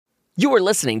You are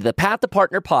listening to the Path to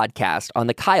Partner podcast on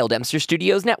the Kyle Dempster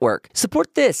Studios Network.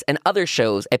 Support this and other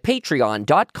shows at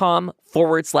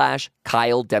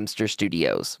patreon.com/Kyle Dempster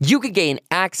Studios. You can gain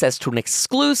access to an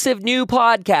exclusive new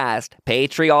podcast,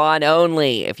 Patreon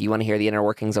only. If you want to hear the inner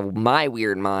workings of my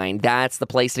weird mind, that's the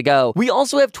place to go. We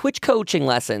also have Twitch coaching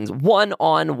lessons,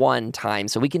 one-on-one time,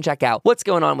 so we can check out what's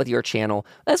going on with your channel,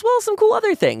 as well as some cool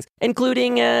other things,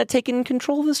 including taking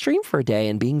control of the stream for a day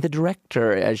and being the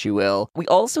director, as you will. We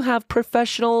also have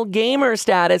professional gamer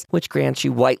status, which grants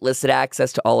you whitelisted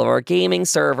access to all of our gaming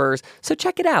servers. So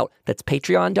check it out. That's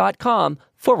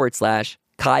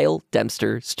patreon.com/Kyle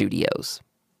Dempster Studios.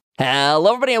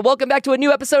 Hello, everybody, and welcome back to a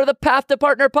new episode of the Path to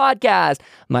Partner podcast.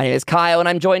 My name is Kyle, and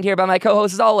I'm joined here by my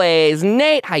co-host, as always,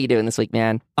 Nate. How you doing this week,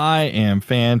 man? I am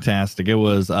fantastic. It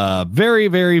was a very,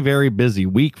 very, very busy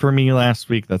week for me last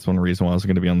week. That's one reason why I was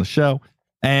going to be on the show.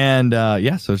 And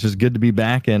so it's just good to be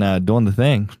back and doing the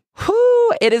thing.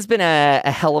 It has been a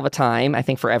hell of a time, I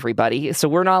think, for everybody. So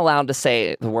we're not allowed to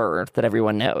say the word that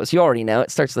everyone knows. You already know.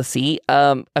 It starts with a C.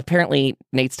 Apparently,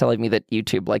 Nate's telling me that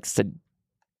YouTube likes to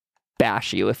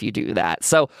bash you if you do that.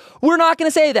 So we're not going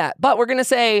to say that, but we're going to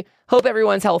say, hope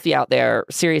everyone's healthy out there.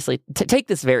 Seriously, take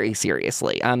this very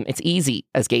seriously. It's easy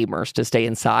as gamers to stay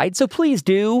inside. So please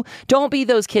don't be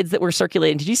those kids that were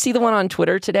circulating. Did you see the one on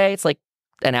Twitter today? It's like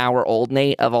an hour old,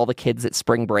 Nate, of all the kids at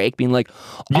spring break being like,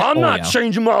 I'm not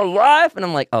changing my life. And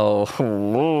I'm like,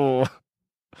 oh.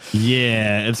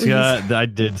 Yeah, it's got, I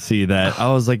did see that.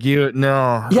 I was like,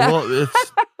 no. Yeah. Well,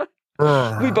 it's,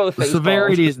 we both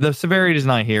the severity's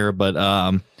not here, but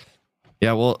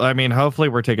yeah, well, I mean, hopefully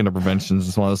we're taking the preventions.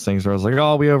 It's one of those things where I was like,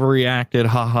 oh, we overreacted,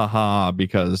 ha ha ha,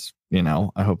 because,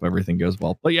 I hope everything goes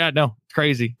well. But yeah, no, it's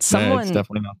crazy. It's definitely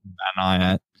nothing to bat an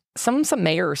eye at. Some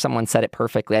mayor or someone said it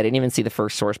perfectly. I didn't even see the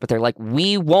first source, but they're like,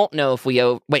 we won't know if we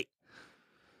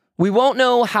won't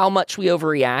know how much we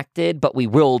overreacted, but we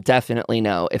will definitely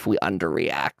know if we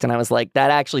underreact. And I was like,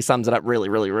 that actually sums it up really,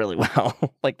 really, really well.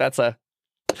 Like, that's a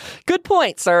good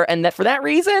point, sir. And that for that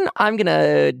reason, I'm going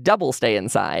to double stay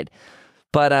inside.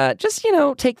 But just,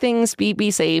 take things,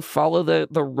 be safe, follow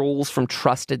the rules from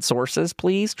trusted sources,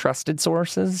 please. Trusted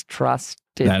sources,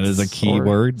 trusted. That is a key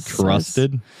word,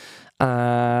 trusted.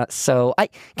 So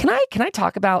can I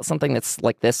talk about something that's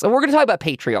like this? So we're going to talk about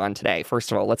Patreon today.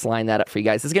 First of all, let's line that up for you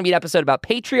guys. This is going to be an episode about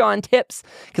Patreon tips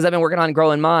because I've been working on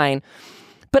growing mine.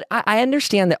 But I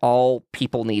understand that all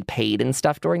people need paid and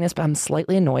stuff during this, but I'm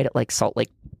slightly annoyed at like Salt Lake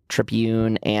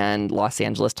Tribune and Los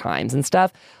Angeles Times and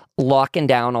stuff locking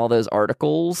down all those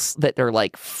articles that they're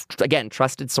like, again,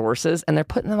 trusted sources, and they're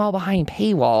putting them all behind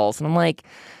paywalls. And I'm like,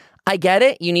 I get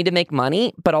it. You need to make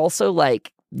money, but also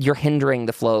like, you're hindering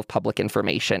the flow of public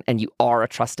information, and you are a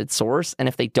trusted source. And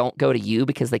if they don't go to you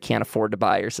because they can't afford to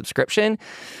buy your subscription,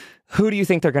 who do you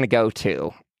think they're going to go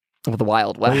to? The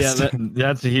Wild West. Well, yeah,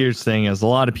 that's a huge thing. Is a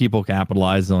lot of people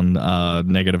capitalize on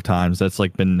negative times. That's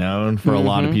like been known for a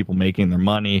lot of people making their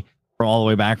money from all the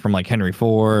way back from like Henry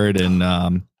Ford and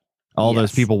all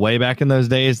those people way back in those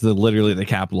days. That literally they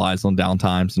capitalized on down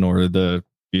times in order to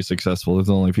be successful. There's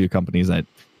only a few companies that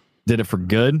did it for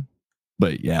good,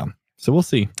 but yeah. So we'll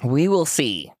see. We will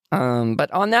see.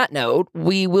 But on that note,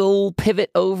 we will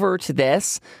pivot over to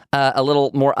this, a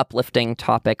little more uplifting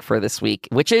topic for this week,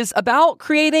 which is about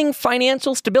creating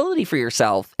financial stability for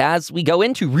yourself as we go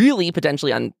into really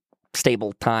potentially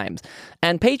unstable times.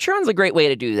 And Patreon's a great way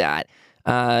to do that.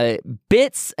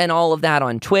 Bits and all of that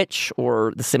on Twitch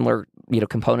or the similar,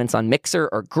 components on Mixer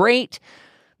are great.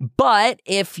 But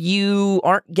if you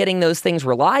aren't getting those things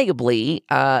reliably,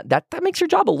 that makes your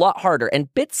job a lot harder.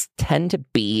 And bits tend to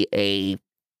be a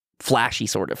flashy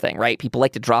sort of thing, right? People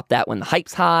like to drop that when the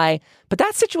hype's high, but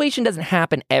that situation doesn't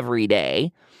happen every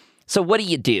day. So what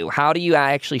do? How do you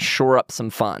actually shore up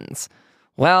some funds?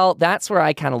 Well, that's where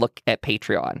I kind of look at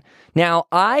Patreon. Now,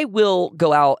 I will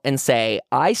go out and say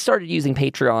I started using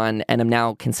Patreon and am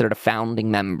now considered a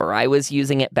founding member. I was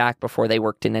using it back before they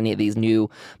worked in any of these new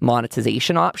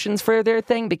monetization options for their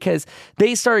thing because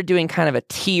they started doing kind of a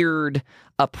tiered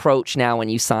approach now when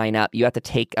you sign up. You have to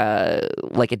take a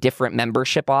different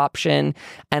membership option,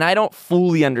 and I don't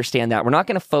fully understand that. We're not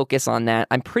going to focus on that.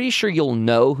 I'm pretty sure you'll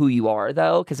know who you are,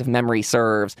 though, because if memory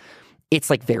serves, it's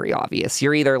like very obvious.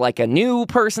 You're either like a new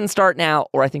person starting out,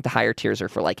 or I think the higher tiers are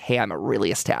for like, hey, I'm a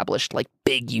really established, like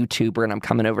big YouTuber and I'm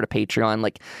coming over to Patreon,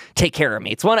 like take care of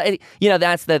me. It's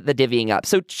that's the divvying up.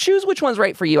 So choose which one's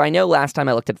right for you. I know last time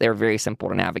I looked at it, they were very simple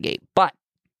to navigate, but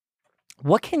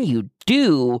what can you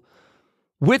do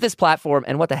with this platform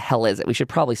and what the hell is it? We should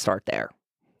probably start there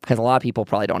because a lot of people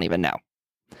probably don't even know.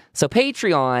 So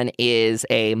Patreon is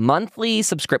a monthly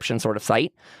subscription sort of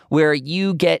site where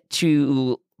you get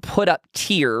to put up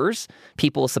tiers,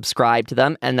 people subscribe to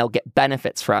them, and they'll get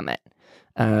benefits from it.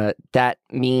 That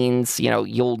means,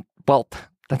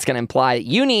 that's going to imply that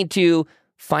you need to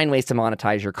find ways to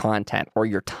monetize your content or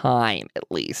your time, at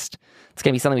least. It's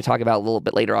going to be something we talk about a little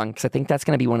bit later on, because I think that's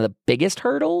going to be one of the biggest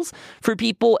hurdles for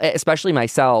people, especially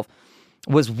myself,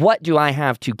 was what do I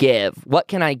have to give? What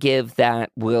can I give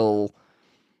that will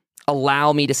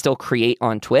allow me to still create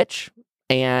on Twitch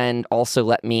and also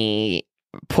let me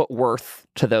put worth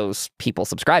to those people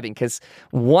subscribing? Because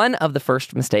one of the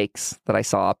first mistakes that I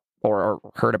saw or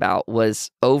heard about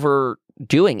was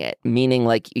overdoing it, meaning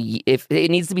like if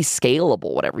it needs to be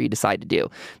scalable, whatever you decide to do.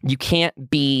 You can't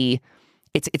be,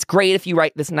 it's great if you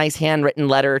write this nice handwritten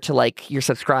letter to like your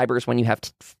subscribers when you have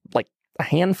like a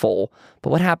handful, but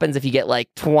what happens if you get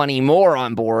like 20 more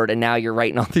on board and now you're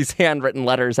writing all these handwritten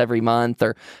letters every month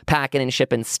or packing and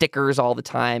shipping stickers all the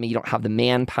time and you don't have the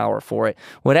manpower for it?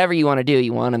 Whatever you want to do,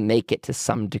 you want to make it to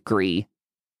some degree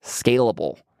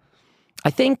scalable. I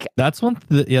think that's one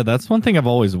thing I've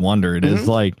always wondered is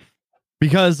like,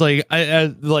 because like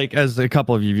as a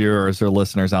couple of you viewers or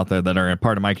listeners out there that are a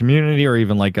part of my community or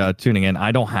even like tuning in,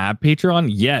 I don't have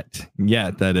Patreon yet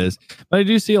that is, but I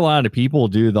do see a lot of people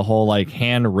do the whole like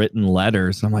handwritten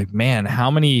letters. I'm like, man,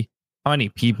 how many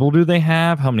people do they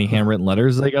have? How many handwritten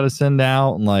letters they got to send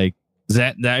out? And like,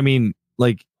 I mean,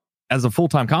 like as a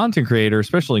full-time content creator,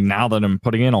 especially now that I'm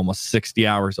putting in almost 60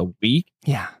 hours a week.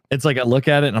 Yeah. It's like I look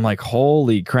at it and I'm like,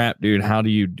 holy crap, dude, how do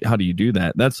you do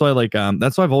that? That's why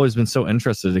that's why I've always been so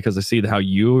interested, because I see how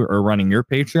you are running your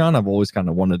Patreon. I've always kind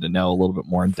of wanted to know a little bit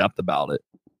more in depth about it.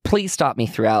 Please stop me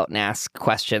throughout and ask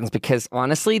questions, because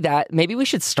honestly, that maybe we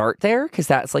should start there, because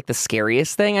that's like the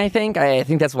scariest thing. I think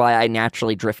that's why I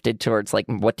naturally drifted towards like,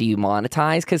 what do you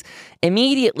monetize? Because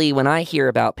immediately when I hear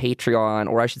about Patreon,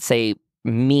 or I should say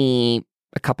me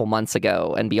a couple months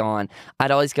ago and beyond,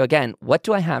 I'd always go, again, what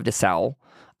do I have to sell?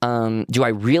 Do I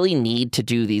really need to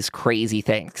do these crazy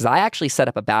things? Because I actually set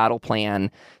up a battle plan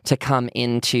to come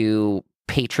into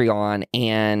Patreon,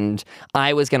 and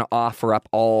I was going to offer up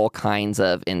all kinds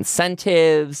of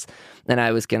incentives, and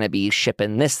I was going to be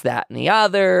shipping this, that, and the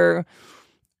other.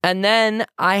 And then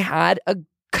I had a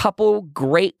couple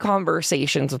great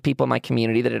conversations with people in my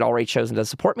community that had already chosen to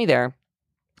support me there.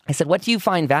 I said, what do you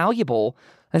find valuable?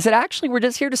 I said, actually, we're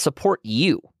just here to support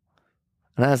you.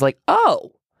 And I was like,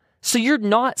 oh, so you're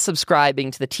not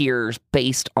subscribing to the tiers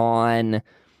based on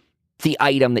the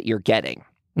item that you're getting.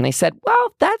 And they said,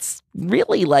 well, that's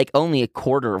really like only a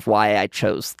quarter of why I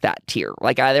chose that tier.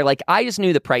 Like I just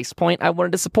knew the price point I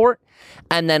wanted to support.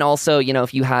 And then also,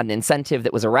 if you had an incentive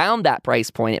that was around that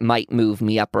price point, it might move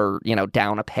me up or,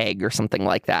 down a peg or something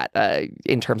like that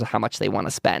in terms of how much they want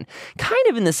to spend. Kind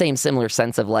of in the same similar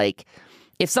sense of like,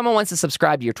 if someone wants to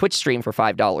subscribe to your Twitch stream for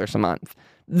 $5 a month,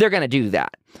 they're going to do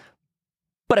that.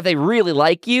 But if they really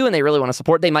like you and they really want to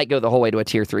support, they might go the whole way to a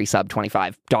tier 3 sub,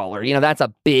 $25. That's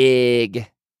a big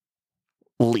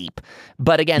leap.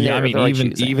 But again,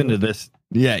 even to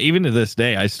this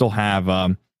day, I still have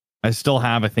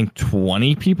I think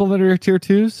 20 people that are tier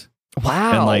 2s.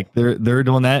 Wow. And like they're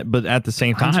doing that, but at the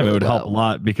same time really it would help a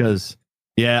lot because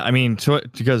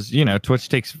because Twitch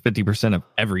takes 50% of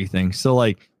everything. So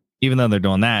like even though they're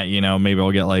doing that, maybe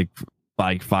I'll get like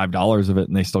 $5 of it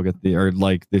and they still get the other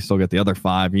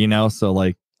 $5, so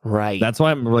like right. That's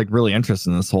why I'm like really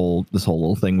interested in this whole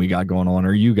little thing we got going on,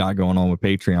 or you got going on with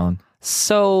Patreon.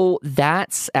 So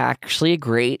that's actually a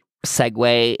great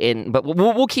segue in, but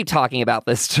we'll keep talking about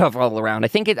this stuff all around. I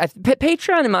think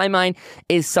Patreon in my mind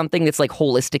is something that's like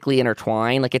holistically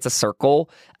intertwined, like it's a circle.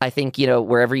 I think,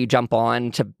 wherever you jump on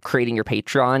to creating your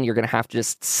Patreon, you're going to have to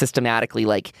just systematically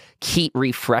like keep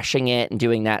refreshing it and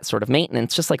doing that sort of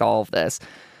maintenance, just like all of this.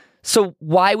 So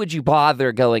why would you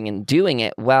bother going and doing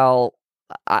it? Well,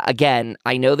 again,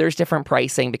 I know there's different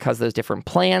pricing because of those different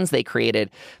plans they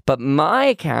created, but my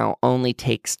account only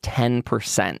takes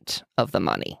 10% of the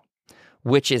money,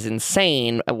 which is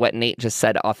insane, what Nate just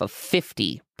said, off of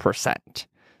 50%.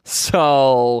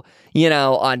 So,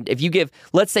 if you give,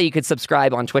 let's say you could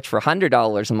subscribe on Twitch for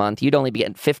 $100 a month, you'd only be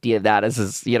getting 50 of that as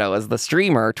the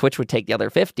streamer. Twitch would take the other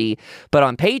 50, but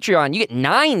on Patreon, you get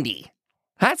 90.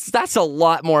 That's a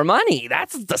lot more money.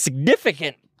 That's a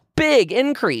significant, big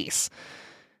increase.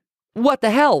 What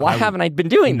the hell? Why haven't I been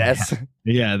doing this?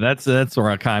 Yeah, that's where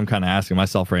I'm kind of asking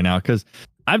myself right now, because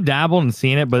I've dabbled and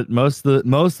seen it, but most of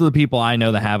the people I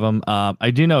know that have them,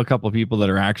 I do know a couple of people that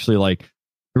are actually like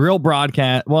real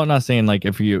broadcast. Well, I'm not saying like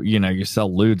if you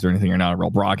sell lewds or anything, you're not a real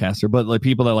broadcaster, but like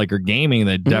people that like are gaming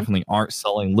that definitely aren't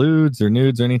selling lewds or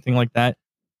nudes or anything like that.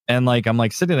 And like I'm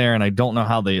like sitting there and I don't know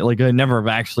how they like I never have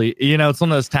actually, it's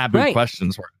one of those taboo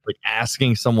questions where like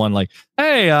asking someone like,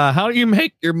 hey, how do you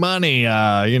make your money?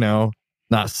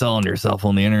 Not selling yourself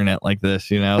on the internet like this,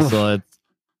 So it's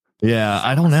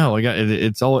I don't know.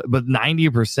 It's all, but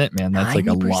 90%, man, that's 90%. Like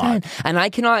a lot. And I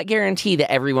cannot guarantee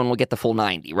that everyone will get the full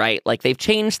 90, right? Like they've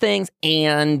changed things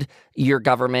and your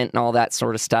government and all that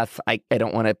sort of stuff. I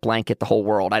don't want to blanket the whole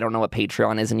world. I don't know what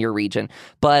Patreon is in your region,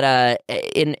 but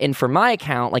in for my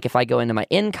account, like if I go into my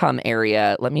income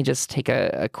area, let me just take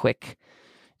a quick,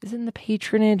 is it in the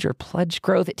patronage or pledge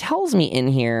growth? It tells me in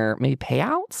here, maybe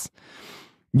payouts.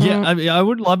 Yeah, I mean, I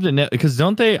would love to know, because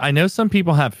don't they? I know some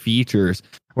people have features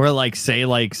where, like, say,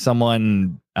 like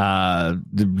someone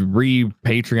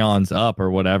Patreon's up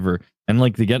or whatever, and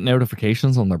like they get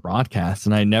notifications on their broadcast,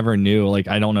 and I never knew. Like,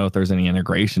 I don't know if there's any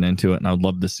integration into it, and I would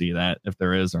love to see that if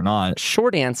there is or not.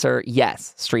 Short answer: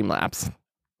 yes, Streamlabs.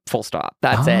 Full stop.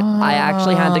 That's it. I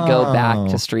actually had to go back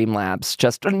to Streamlabs,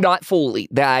 just not fully.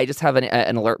 I just have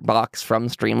an alert box from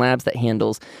Streamlabs that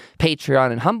handles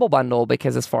Patreon and Humble Bundle,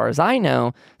 because as far as I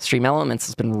know, Stream Elements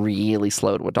has been really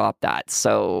slow to adopt that.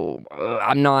 So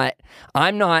I'm not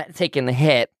taking the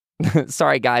hit.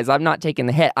 Sorry, guys, I'm not taking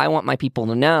the hit. I want my people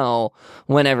to know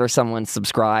whenever someone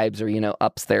subscribes or,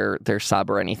 ups their sub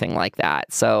or anything like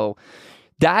that. So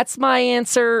that's my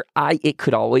answer. It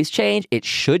could always change. It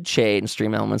should change.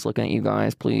 Stream Elements looking at you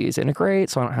guys. Please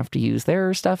integrate so I don't have to use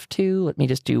their stuff too. Let me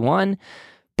just do one.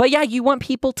 But yeah, you want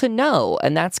people to know.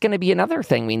 And that's going to be another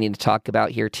thing we need to talk about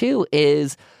here too,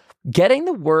 is getting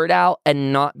the word out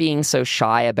and not being so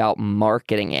shy about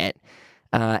marketing it.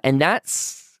 And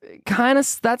that's kind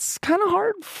of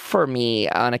hard for me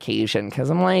on occasion,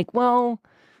 because I'm like, well,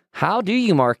 how do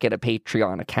you market a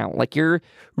Patreon account? Like, you're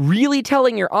really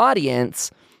telling your audience,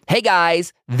 hey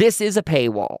guys, this is a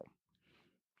paywall.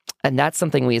 And that's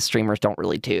something we as streamers don't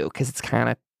really do, because it's kind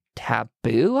of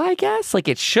taboo, I guess. Like,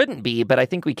 it shouldn't be, but I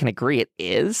think we can agree it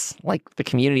is. Like, the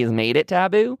community has made it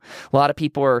taboo. A lot of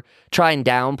people are trying to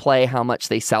downplay how much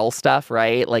they sell stuff,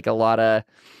 right? Like, a lot of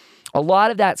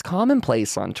that's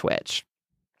commonplace on Twitch.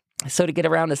 So to get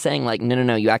around to saying like,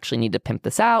 no, you actually need to pimp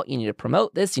this out. You need to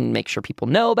promote this. You need to make sure people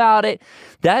know about it.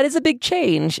 That is a big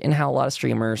change in how a lot of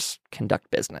streamers conduct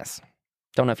business.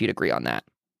 Don't know if you'd agree on that.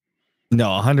 No,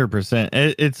 100%.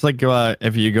 It's like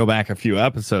if you go back a few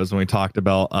episodes when we talked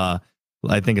about, I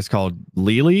think it's called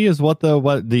Lily is what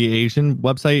the Asian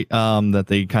website that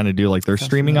they kind of do like their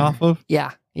streaming off of.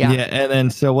 Yeah. And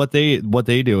then so what they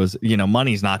do is,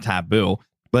 money's not taboo.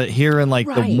 But here in like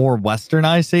the more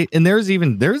westernized state, and there's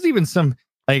even some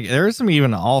like there's some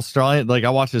even Australian, like I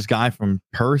watched this guy from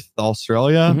Perth,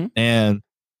 Australia, and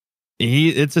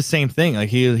it's the same thing. Like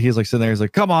he's like sitting there, he's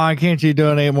like, come on, can't you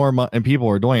donate more money? And people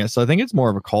are doing it. So I think it's more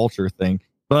of a culture thing.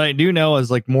 But I do know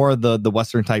as like more of the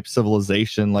Western type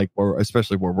civilization, like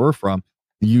especially where we're from,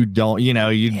 you don't,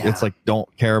 it's like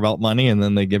don't care about money, and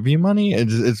then they give you money.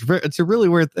 It's a really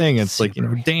weird thing. It's like,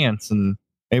 dance and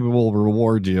maybe we'll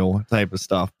reward you type of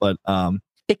stuff. But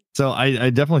so I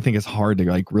definitely think it's hard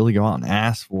to like really go out and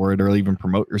ask for it or even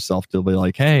promote yourself to be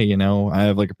like, hey, I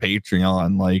have like a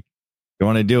Patreon, like you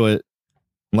want to do it,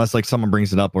 unless like someone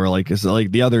brings it up, or like it's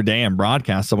like the other day in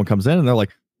broadcast, someone comes in and they're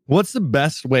like, what's the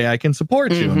best way I can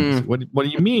support you? And what do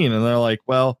you mean? And they're like,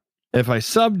 well, if I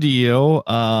sub to you,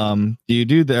 do you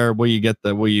do there? Will you get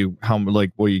will you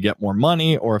get more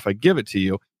money? Or if I give it to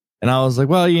you? And I was like,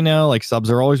 well, like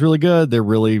subs are always really good. They're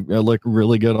really look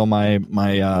really good on my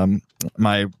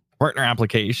partner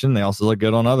application. They also look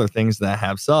good on other things that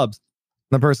have subs.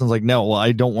 And the person's like, no, well,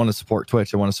 I don't want to support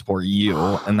Twitch. I want to support you.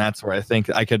 And that's where I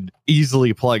think I could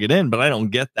easily plug it in, but I don't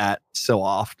get that so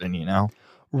often,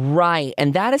 Right.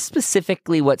 And that is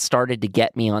specifically what started to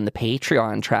get me on the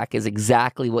Patreon track, is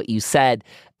exactly what you said.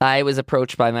 I was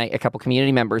approached by a couple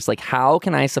community members, like, how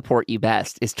can I support you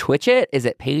best? Is Twitch it? Is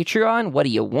it Patreon? What do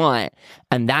you want?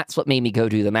 And that's what made me go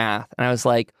do the math. And I was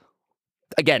like,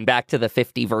 again, back to the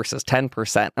 50 versus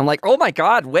 10%. I'm like, oh my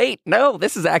God, wait, no,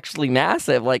 this is actually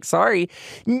massive. Like, sorry.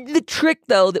 The trick,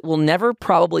 though, that will never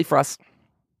probably not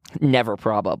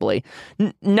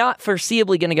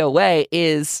foreseeably going to go away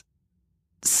is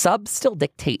subs still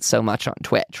dictate so much on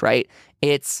Twitch, right?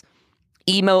 It's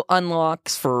emote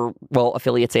unlocks for,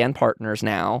 affiliates and partners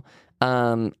now.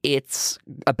 It's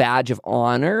a badge of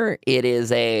honor. It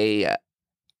is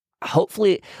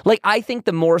hopefully, like, I think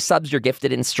the more subs you're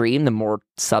gifted in stream, the more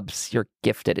subs you're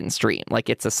gifted in stream. Like,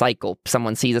 it's a cycle.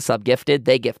 Someone sees a sub gifted,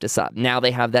 they gift a sub. Now they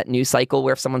have that new cycle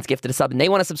where if someone's gifted a sub and they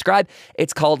want to subscribe,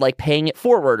 it's called like paying it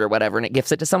forward or whatever, and it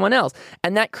gifts it to someone else.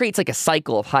 And that creates like a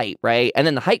cycle of hype, right? And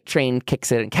then the hype train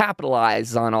kicks in and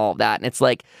capitalizes on all of that. And it's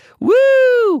like,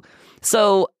 woo!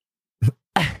 So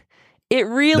it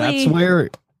really. That's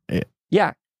where.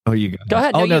 Yeah. Oh, you go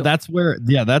ahead. Oh no, that's where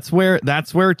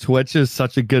Twitch is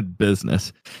such a good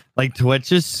business. Like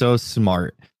Twitch is so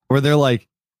smart, where they're like,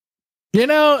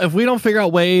 if we don't figure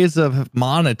out ways of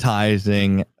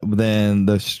monetizing, then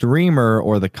the streamer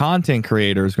or the content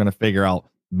creator is going to figure out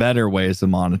better ways of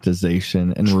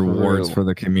monetization and rewards for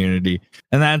the community.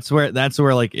 And that's where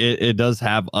like it does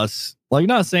have us, like,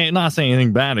 not saying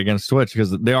anything bad against Twitch,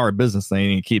 because they are a business. They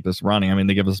need to keep us running. I mean,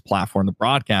 they give us a platform to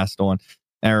broadcast on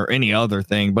or any other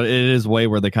thing, but it is a way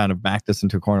where they kind of backed us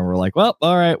into a corner. We're like, well,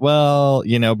 all right, well,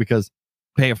 because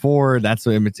pay it forward.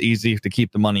 It's easy to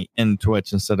keep the money in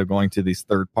Twitch instead of going to these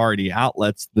third-party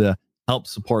outlets to help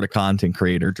support a content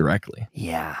creator directly.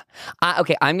 Yeah.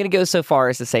 Okay, I'm going to go so far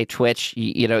as to say Twitch,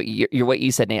 you're what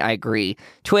you said, Nate, I agree.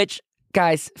 Twitch,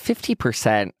 guys,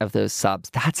 50% of those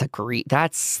subs, that's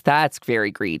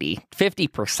very greedy.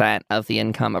 50% of the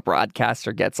income a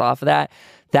broadcaster gets off of that.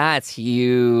 That's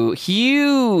huge.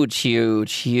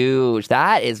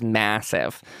 That is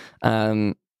massive.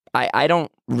 I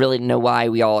don't really know why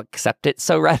we all accept it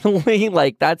so readily.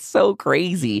 Like, that's so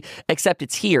crazy. Except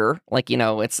it's here. Like,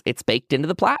 it's baked into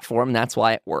the platform. That's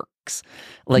why it works.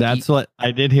 Like, that's what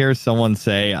I did hear someone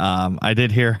say. I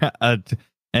did hear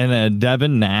in a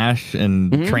Devin Nash and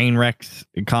Trainwreck's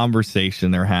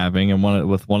conversation they're having, and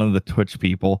with one of the Twitch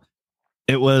people.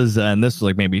 It was, and this was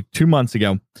like maybe 2 months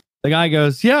ago. The guy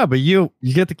goes, "Yeah, but you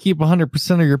get to keep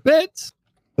 100% of your bits."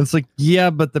 It's like, yeah,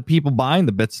 but the people buying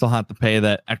the bits still have to pay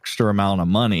that extra amount of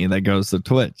money that goes to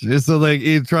Twitch. So like,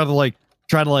 you try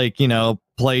to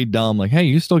play dumb, like, hey,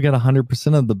 you still get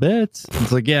 100% of the bits.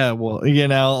 It's like, yeah, well,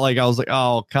 like, I was like,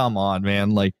 oh, come on,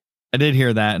 man. Like, I did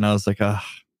hear that, and I was like, ugh.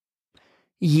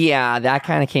 Yeah, that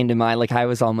kind of came to mind. Like, I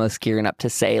was almost gearing up to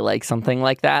say like something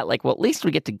like that. Like, well, at least we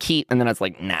get to keep. And then I was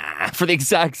like, nah, for the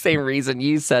exact same reason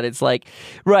you said. It's like,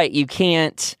 right, you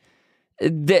can't.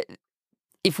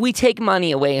 If we take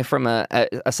money away from a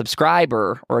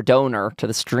subscriber or a donor to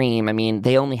the stream, I mean,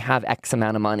 they only have X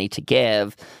amount of money to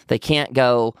give. They can't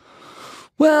go,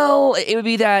 well, it would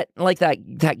be that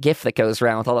gif that goes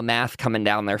around with all the math coming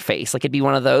down their face. Like, it'd be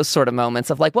one of those sort of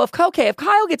moments of like, well, if Kyle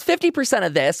gets 50%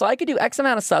 of this, so I could do X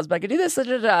amount of subs, but I could do this, I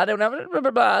don't know,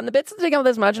 and the bits take out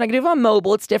this much, and I could do it on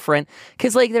mobile. It's different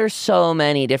because like there's so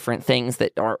many different things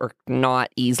that are not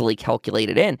easily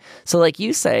calculated in. So like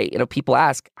you say, people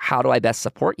ask, how do I best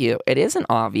support you? It isn't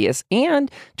obvious, and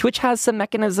Twitch has some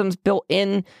mechanisms built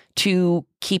in to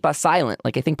keep us silent.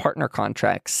 Like, I think partner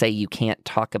contracts say you can't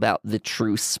talk about the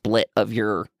true split of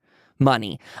your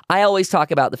money. I always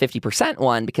talk about the 50%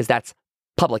 one because that's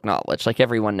public knowledge. Like,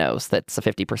 everyone knows that's a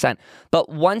 50%. But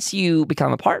once you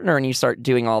become a partner and you start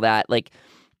doing all that, like,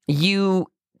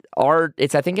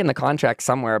 it's, I think, in the contract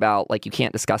somewhere about like you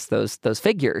can't discuss those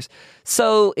figures.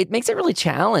 So it makes it really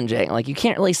challenging. Like, you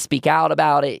can't really speak out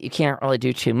about it. You can't really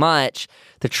do too much.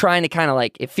 They're trying to kind of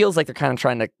like, it feels like they're kind of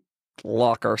trying to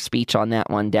lock our speech on that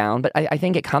one down. But I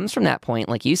think it comes from that point,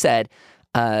 like you said.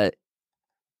 I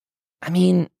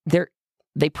mean,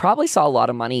 they probably saw a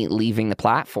lot of money leaving the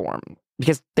platform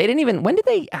because they didn't even, when did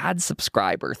they add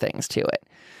subscriber things to it?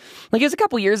 Like, it was a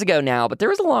couple years ago now, but there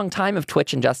was a long time of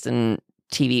Twitch and Justin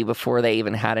TV before they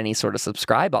even had any sort of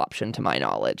subscribe option, to my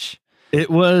knowledge. It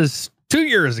was 2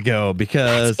 years ago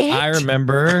because I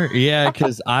remember,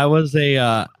 because I was maybe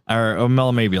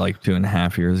like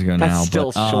 2.5 years ago now. That's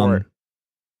still short.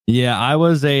 Yeah, I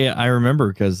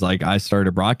remember because like I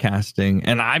started broadcasting,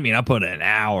 and I mean, I put in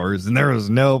hours and there was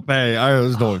no pay. I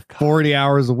was doing 40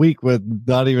 hours a week with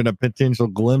not even a potential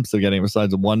glimpse of getting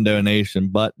besides a one donation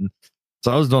button.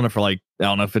 So I was doing it for like, I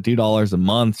don't know, $50 a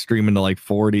month, streaming to like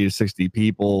 40 to 60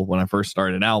 people when I first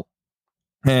started out.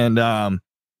 And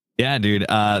yeah, dude,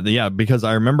 because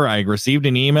I remember I received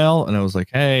an email and it was like,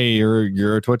 hey,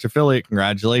 you're a Twitch affiliate.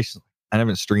 Congratulations. I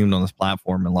haven't streamed on this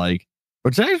platform in like,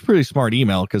 which is actually a pretty smart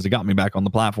email because it got me back on the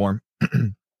platform.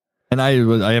 And I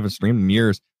haven't streamed in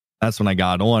years. That's when I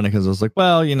got on because I was like,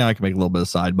 well, I can make a little bit of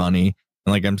side money.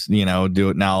 And like, I'm, do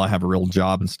it now. I have a real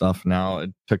job and stuff. Now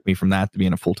it took me from that to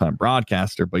being a full-time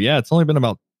broadcaster. But yeah, it's only been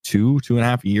about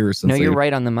 2.5 years since. No, you're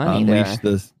right on the money there.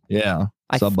 This,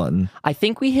 sub button. I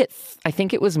think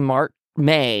it was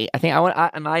May. I think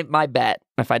my bet,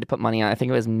 if I had to put money on, I think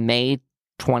it was May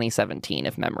 2017,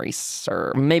 if memory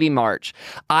serves, maybe March.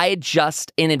 I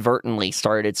just inadvertently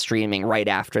started streaming right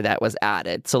after that was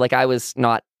added. So like, I was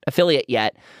not affiliate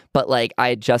yet, but like I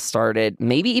had just started,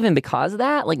 maybe even because of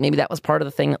that, like maybe that was part of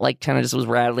the thing that like kind of just was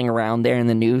rattling around there in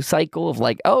the news cycle of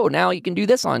like, oh, now you can do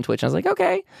this on Twitch. And I was like,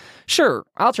 okay, sure,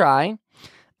 I'll try.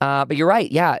 But you're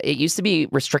right. Yeah, it used to be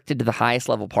restricted to the highest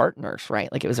level partners,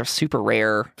 right? Like, it was a super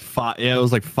rare. It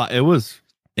was like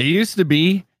it used to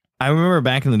be I remember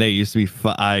back in the day, it used to be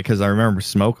because I remember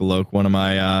Smokaloke, one of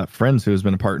my friends who has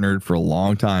been partnered for a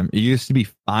long time. It used to be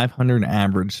 500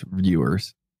 average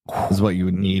viewers is what you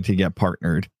would need to get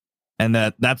partnered, and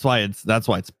that's why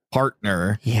it's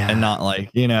partner, and not like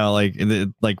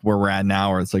like where we're at now,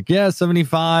 where it's like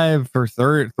 75 for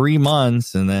 3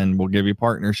 months, and then we'll give you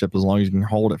partnership as long as you can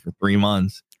hold it for 3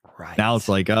 months. Right now it's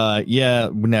like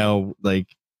no,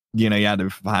 like you had to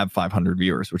have 500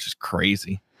 viewers, which is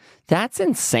crazy. That's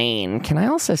insane. Can I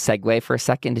also segue for a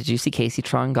second? Did you see Casey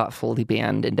Tron got fully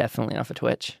banned indefinitely off of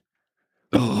Twitch?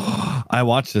 I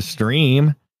watched a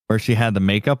stream where she had the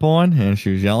makeup on and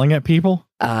she was yelling at people.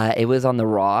 It was on the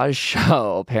Raj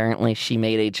show. Apparently, she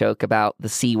made a joke about the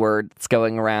C word that's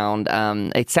going around.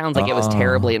 It sounds like it was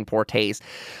terribly in poor taste.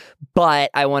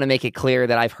 But I want to make it clear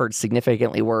that I've heard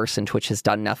significantly worse, and Twitch has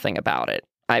done nothing about it.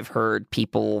 I've heard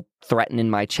people threaten in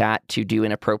my chat to do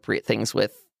inappropriate things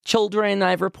with children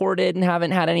I've reported and haven't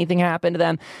had anything happen to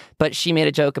them. But she made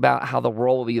a joke about how the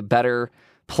world will be a better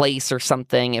place or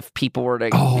something if people were to...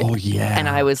 Oh, yeah. And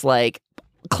I was like,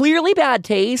 clearly bad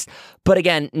taste. But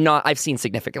again, I've seen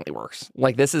significantly worse.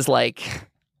 Like, this is like...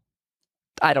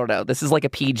 I don't know. This is like a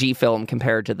PG film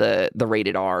compared to the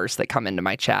rated Rs that come into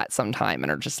my chat sometime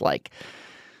and are just like...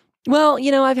 Well,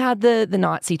 I've had the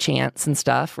Nazi chants and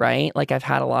stuff, right? Like, I've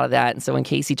had a lot of that. And so when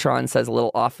Casey Tron says a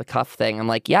little off-the-cuff thing, I'm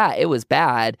like, yeah, it was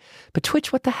bad. But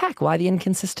Twitch, what the heck? Why the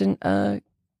inconsistent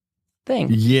thing?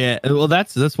 Yeah, well,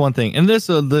 that's one thing. And this,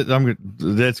 we're going to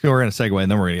segue,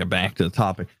 and then we're going to get back to the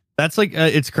topic. That's like,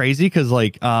 it's crazy because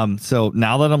like, so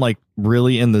now that I'm like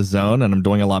really in the zone and I'm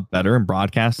doing a lot better in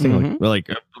broadcasting, like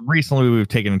recently we've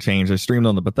taken a change. I streamed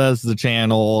on the Bethesda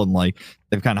channel, and like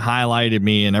they've kind of highlighted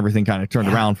me, and everything kind of turned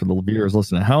around for the viewers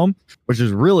listening at home, which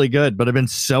is really good. But I've been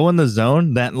so in the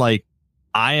zone that like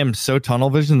I am so tunnel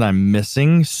vision that I'm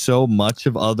missing so much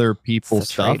of other people's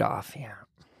stuff. Trade-off, yeah.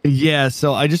 Yeah,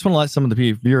 so I just want to let some of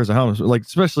the viewers at home, like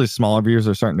especially smaller viewers,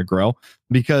 are starting to grow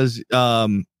because,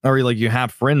 or like you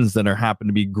have friends that are happen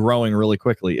to be growing really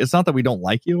quickly. It's not that we don't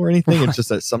like you or anything. It's just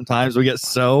that sometimes we get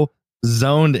so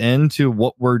zoned into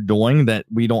what we're doing that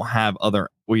we don't have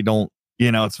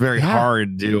it's very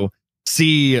hard to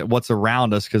see what's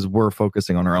around us because we're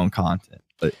focusing on our own content.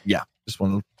 But yeah. Just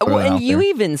want to well, and you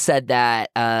even said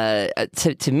that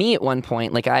to me at one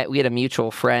point, like we had a mutual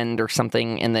friend or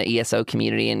something in the ESO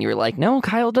community, and you were like, no,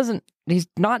 Kyle he's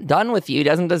not done with you. He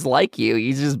doesn't dislike you.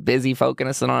 He's just busy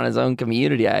focusing on his own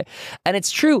community. And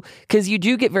it's true, because you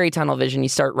do get very tunnel vision. You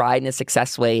start riding a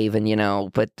success wave,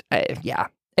 and but yeah,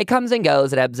 it comes and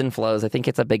goes. It ebbs and flows. I think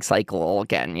it's a big cycle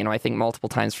again. I think multiple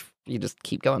times you just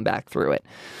keep going back through it.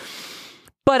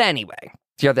 But anyway.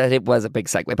 That it was a big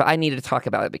segue, but I needed to talk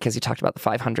about it because you talked about the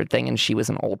 500 thing, and she was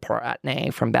an old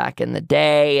Paratne from back in the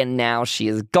day, and now she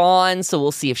is gone. So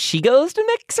we'll see if she goes to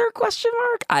Mixer?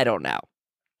 I don't know.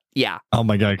 Yeah. Oh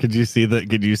my God. Could you see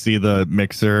the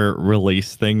Mixer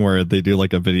release thing where they do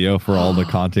like a video for all the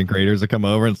content creators that come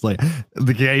over? And it's like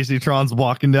the Casey Tron's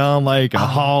walking down like a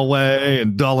hallway,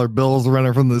 and dollar bills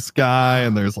running from the sky,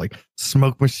 and there's like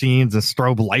smoke machines and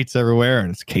strobe lights everywhere,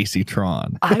 and it's Casey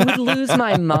Tron. I would lose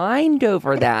my mind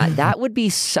over that. That would be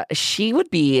she would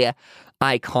be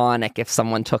iconic if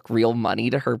someone took real money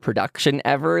to her production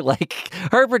ever. Like,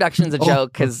 her production's a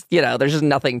joke because there's just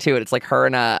nothing to it. It's like her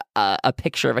and a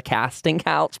picture of a casting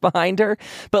couch behind her.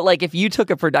 But like, if you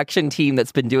took a production team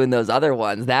that's been doing those other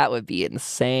ones, that would be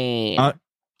insane.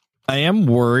 I am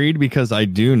worried because I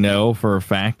do know for a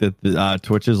fact that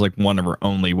Twitch is like one of her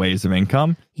only ways of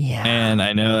income. Yeah, and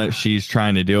I know that she's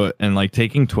trying to do it, and like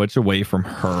taking Twitch away from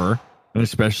her, and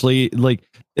especially like,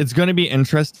 it's going to be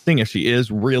interesting if she is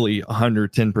really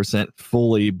 110%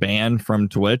 fully banned from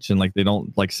Twitch, and like they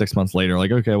don't, like 6 months later,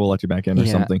 like, okay, we'll let you back in or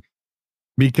something,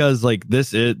 because like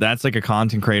that's like a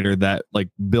content creator that like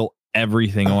built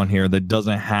everything on here, that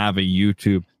doesn't have a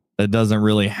YouTube, that doesn't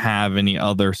really have any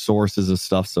other sources of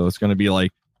stuff. So it's going to be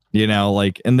like,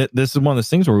 and this is one of those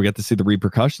things where we get to see the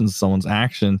repercussions of someone's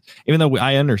actions, even though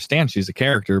I understand she's a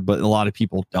character, but a lot of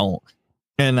people don't.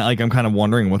 And like, I'm kind of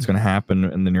wondering what's going to happen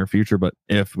in the near future, but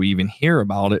if we even hear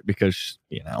about it, because,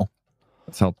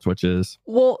 that's how Twitch is.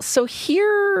 Well, so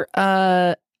here,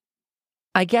 I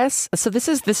guess, so this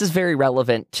is very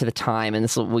relevant to the time,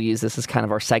 and we'll use this as kind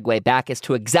of our segue back as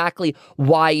to exactly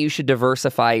why you should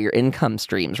diversify your income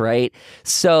streams, right?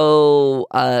 So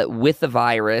with the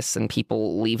virus and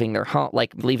people leaving their home,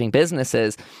 like leaving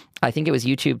businesses, I think it was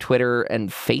YouTube, Twitter, and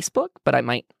Facebook, but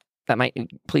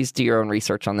please do your own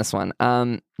research on this one.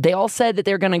 They all said that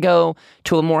they're going to go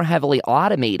to a more heavily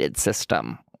automated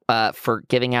system for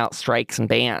giving out strikes and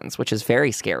bans, which is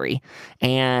very scary.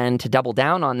 And to double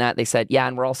down on that, they said, yeah,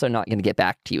 and we're also not going to get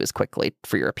back to you as quickly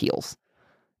for your appeals.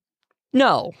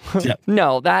 No, Yeah.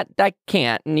 no, that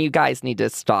can't. And you guys need to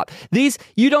stop.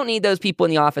 You don't need those people in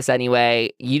the office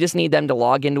anyway. You just need them to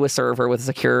log into a server with a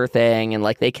secure thing, and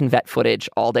like they can vet footage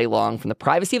all day long from the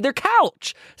privacy of their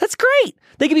couch. That's great.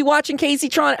 They could be watching Casey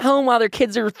Tron at home while their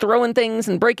kids are throwing things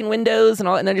and breaking windows and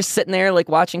all, and they're just sitting there like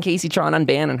watching Casey Tron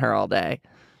unbanning her all day.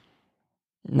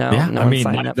 No, Yeah, no I mean, one's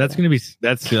signing up that's for going to be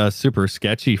that's super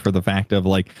sketchy for the fact of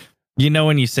like,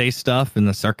 when you say stuff in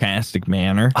the sarcastic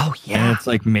manner. Oh, yeah. And it's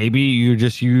like maybe you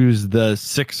just use the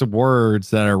 6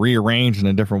 words that are rearranged in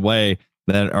a different way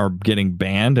that are getting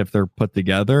banned if they're put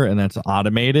together, and that's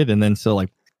automated. And then so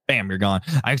like, bam, you're gone.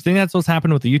 I think that's what's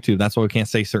happened with the YouTube. That's why we can't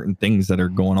say certain things that are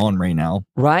going on right now.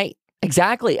 Right.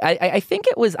 Exactly. I think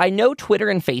it was, I know Twitter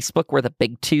and Facebook were the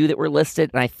big 2 that were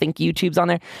listed, and I think YouTube's on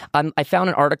there. I found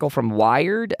an article from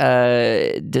Wired,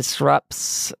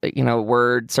 disrupts,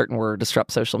 certain word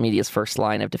disrupts social media's first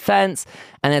line of defense.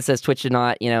 And it says Twitch did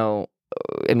not,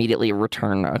 immediately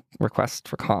return a request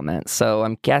for comment. So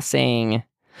I'm guessing,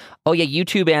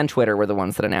 YouTube and Twitter were the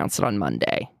ones that announced it on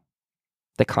Monday.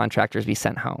 The contractors be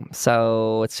sent home.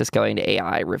 So it's just going to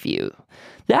AI review.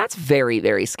 That's very,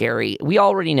 very scary. We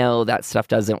already know that stuff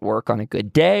doesn't work on a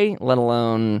good day, let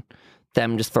alone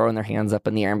them just throwing their hands up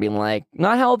in the air and being like,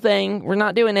 not helping, we're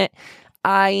not doing it.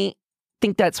 I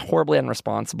think that's horribly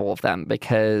irresponsible of them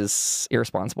because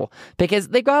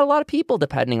they've got a lot of people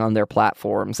depending on their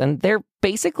platforms, and they're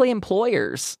basically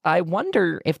employers. I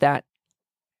wonder if that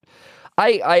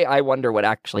I wonder what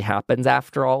actually happens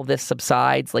after all this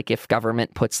subsides. Like if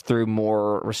government puts through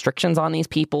more restrictions on these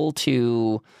people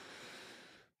to,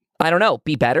 I don't know,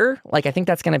 be better. Like I think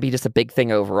that's going to be just a big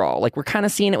thing overall. Like we're kind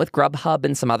of seeing it with Grubhub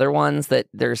and some other ones that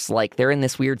there's like, they're in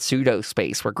this weird pseudo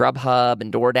space where Grubhub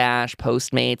and DoorDash,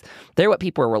 Postmates, they're what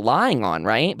people are relying on,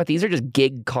 right? But these are just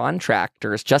gig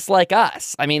contractors just like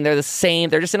us. I mean, they're the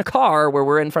same. They're just in a car where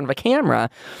we're in front of a camera.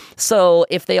 So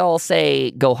if they all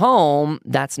say go home,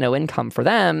 that's no income for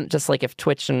them. Just like if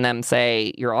Twitch and them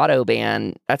say you're auto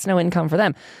banned, that's no income for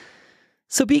them.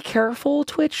 So be careful,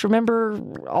 Twitch. Remember,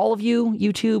 all of you,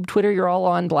 YouTube, Twitter, you're all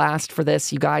on blast for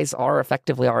this. You guys are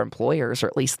effectively our employers, or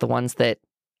at least the ones that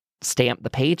stamp the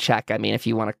paycheck. I mean, if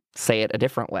you want to say it a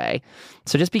different way.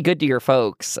 So just be good to your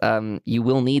folks. You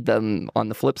will need them on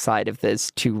the flip side of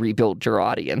this to rebuild your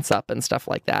audience up and stuff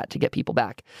like that to get people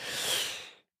back.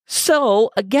 So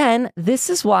again, this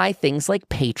is why things like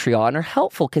Patreon are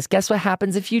helpful, because guess what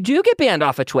happens if you do get banned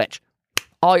off of Twitch?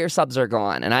 All your subs are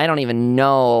gone, and I don't even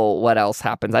know what else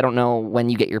happens. I don't know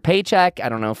when you get your paycheck. I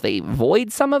don't know if they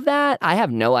void some of that. I have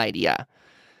no idea.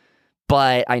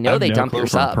 But I know they dump your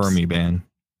subs. Permy ban.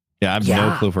 Yeah, I have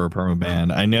no clue for a perma ban.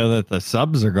 I know that the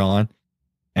subs are gone,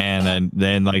 and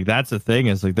then like that's the thing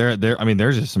is like there. I mean,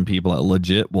 there's just some people that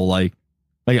legit will like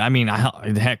I mean,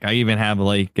 heck, I even have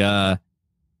I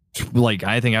think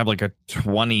I have like a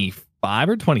 25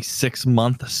 or 26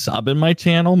 month sub in my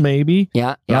channel, maybe.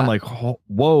 Yeah. And I'm like,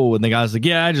 whoa. And the guy's like,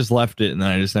 yeah, I just left it. And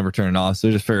then I just never turned it off. So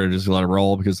I just figured to just let it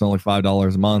roll because it's only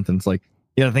 $5 a month. And it's like,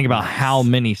 you gotta think about how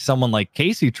many someone like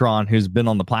Casey Tron, who's been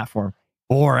on the platform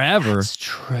forever. That's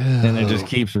true. And it just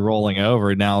keeps rolling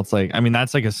over. Now it's like, I mean,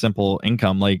 that's like a simple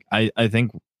income. Like, I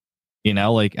think,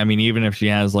 like, I mean, even if she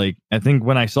has like, I think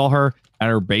when I saw her at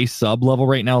her base sub level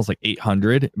right now, it's like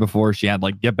 800 before she had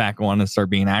like get back on and start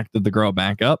being active to grow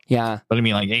back up. Yeah. But I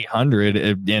mean, like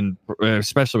 800, and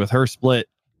especially with her split,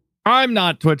 I'm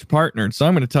not Twitch partnered, so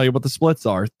I'm going to tell you what the splits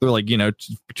are. They're like, $2,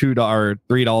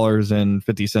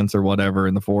 $3.50 or whatever,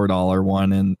 and the $4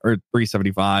 one, or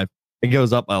 $3.75. It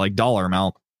goes up by like dollar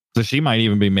amount. So she might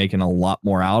even be making a lot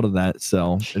more out of that.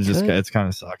 So it's kind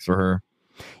of sucks for her.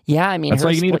 Yeah, I mean, that's why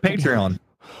you need a Patreon.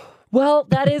 Well,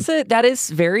 that is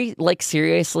very like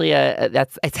seriously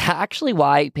it's actually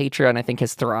why Patreon I think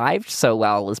has thrived so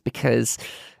well, is because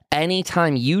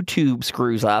anytime YouTube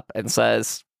screws up and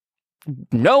says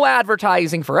no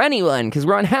advertising for anyone because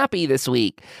we're unhappy this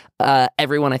week,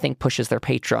 everyone I think pushes their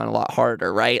Patreon a lot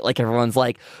harder, right? Like everyone's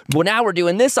like, well, now we're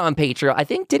doing this on Patreon. I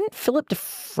think didn't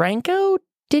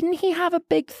he have a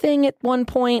big thing at one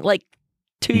point, like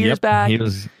 2 years back?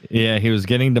 He was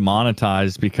getting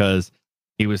demonetized because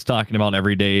he was talking about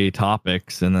everyday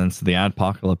topics, and then so the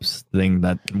adpocalypse thing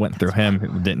that went through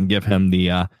him didn't give him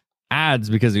the ads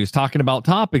because he was talking about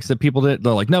topics that people did.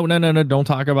 They're like, no, don't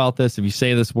talk about this. If you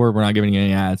say this word, we're not giving you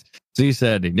any ads. So he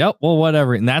said, nope, well,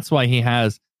 whatever. And that's why he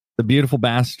has the Beautiful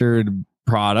Bastard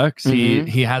products. Mm-hmm.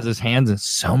 He has his hands in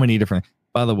so many different.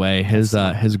 By the way, his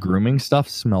grooming stuff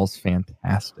smells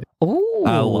fantastic. Oh,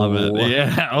 I love it.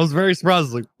 Yeah, I was very surprised. I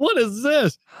was like, what is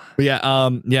this? But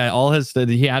all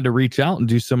he had to reach out and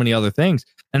do so many other things.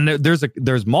 And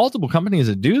there's multiple companies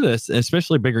that do this,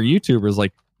 especially bigger YouTubers.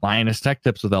 Like Linus Tech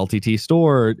Tips with LTT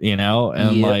Store,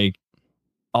 and like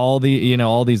all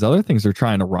these other things they're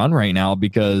trying to run right now,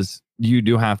 because you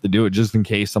do have to do it just in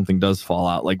case something does fall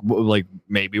out. Like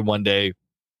maybe one day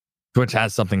Twitch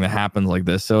has something that happens like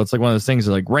this. So it's like one of those things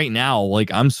like right now,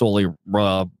 like I'm solely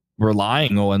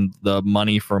relying on the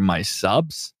money from my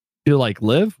subs to like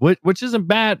live, which isn't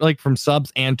bad, like from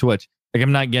subs and Twitch. Like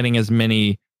I'm not getting as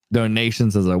many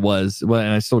donations as I was, and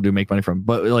I still do make money from,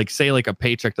 but like say like a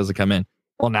paycheck doesn't come in.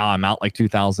 Well, now I'm out like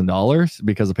 $2,000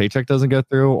 because a paycheck doesn't go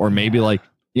through, or maybe like,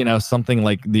 something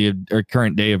like the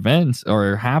current day events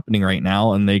are happening right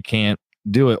now and they can't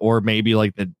do it. Or maybe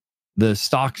like the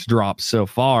stocks drop so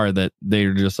far that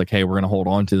they're just like, hey, we're going to hold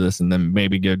on to this and then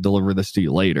maybe deliver this to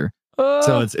you later.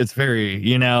 So it's very,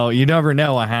 you never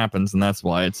know what happens, and that's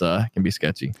why it's can be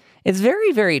sketchy. It's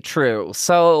very, very true.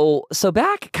 So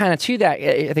back kind of to that,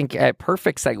 I think a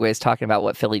perfect segue is talking about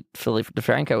what Philly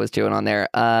DeFranco was doing on there.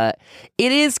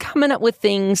 It is coming up with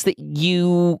things that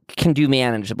you can do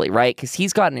manageably, right? Because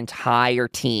he's got an entire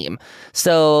team.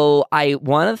 So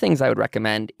one of the things I would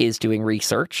recommend is doing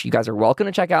research. You guys are welcome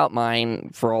to check out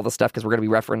mine for all the stuff because we're going to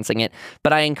be referencing it.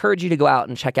 But I encourage you to go out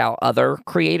and check out other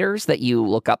creators that you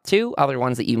look up to, other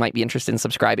ones that you might be interested in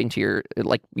subscribing to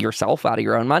yourself out of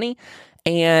your own money.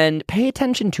 And pay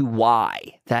attention to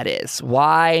why that is.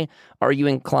 Why are you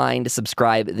inclined to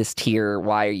subscribe this tier?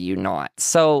 Why are you not?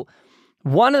 So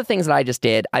one of the things that I just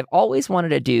did, I've always wanted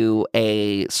to do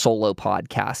a solo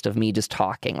podcast of me just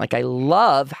talking. Like I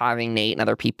love having Nate and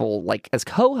other people like as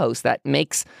co-hosts that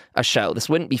makes a show. This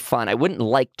wouldn't be fun. I wouldn't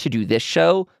like to do this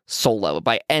show solo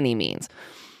by any means.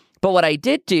 But what I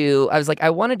did do, I was like, I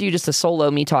want to do just a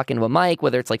solo me talking to a mic,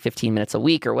 whether it's like 15 minutes a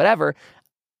week or whatever.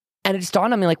 And it just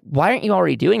dawned on me, like, why aren't you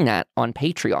already doing that on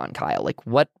Patreon, Kyle? Like,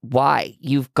 why?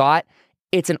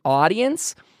 It's an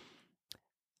audience.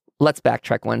 Let's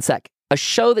backtrack one sec. A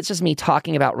show that's just me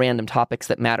talking about random topics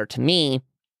that matter to me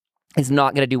is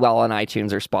not going to do well on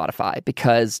iTunes or Spotify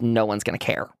because no one's going to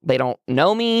care. They don't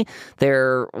know me.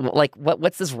 They're like,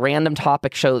 what's this random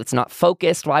topic show that's not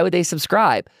focused? Why would they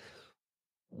subscribe?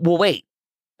 Well, wait.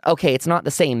 Okay, it's not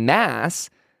the same mass,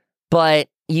 but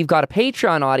you've got a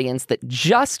Patreon audience that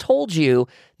just told you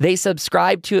they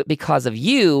subscribe to it because of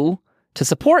you, to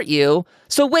support you.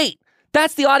 So wait,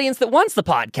 that's the audience that wants the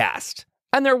podcast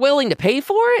and they're willing to pay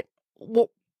for it?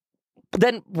 Well,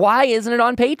 then why isn't it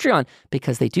on Patreon?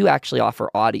 Because they do actually offer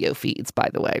audio feeds, by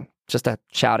the way. Just a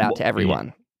shout out to everyone.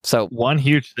 Yeah. So one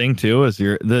huge thing too is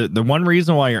the one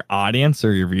reason why your audience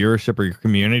or your viewership or your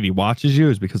community watches you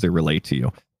is because they relate to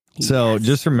you. So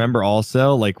just remember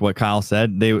also, like what Kyle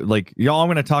said, they like, y'all, I'm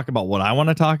going to talk about what I want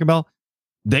to talk about.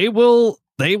 They will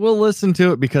listen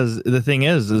to it because the thing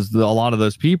is a lot of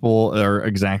those people are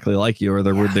exactly like you, or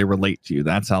they relate to you.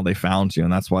 That's how they found you,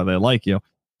 and that's why they like you.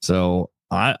 So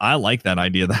I like that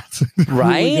idea. That's a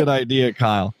really good idea,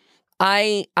 Kyle.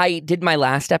 I did my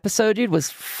last episode, dude,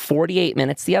 was 48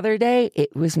 minutes the other day.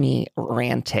 It was me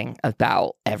ranting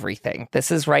about everything. This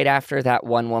is right after that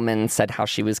one woman said how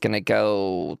she was going to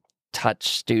go touch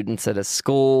students at a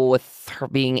school with her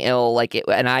being ill.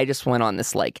 And I just went on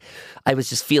this, I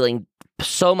was just feeling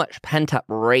so much pent-up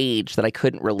rage that I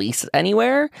couldn't release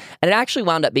anywhere. And it actually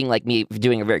wound up being like me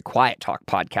doing a very quiet talk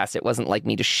podcast. It wasn't like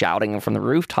me just shouting from the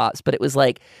rooftops, but it was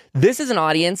like, this is an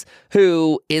audience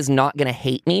who is not going to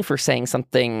hate me for saying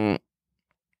something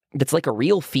that's like a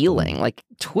real feeling. Like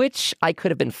Twitch, I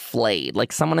could have been flayed.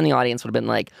 Like someone in the audience would have been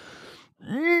like,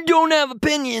 you don't have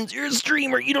opinions, you're a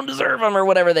streamer, you don't deserve them, or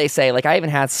whatever they say. Like I even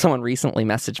had someone recently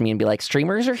message me and be like,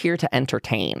 streamers are here to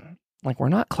entertain. Like, we're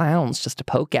not clowns just to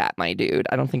poke at, my dude.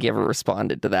 I don't think he ever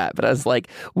responded to that. But I was like,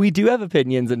 we do have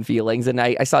opinions and feelings. And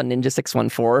I saw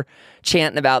Ninja614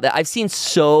 chanting about that. I've seen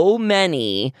so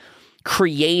many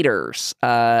creators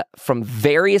from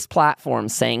various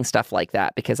platforms saying stuff like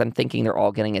that because I'm thinking they're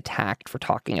all getting attacked for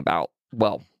talking about,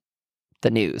 well, the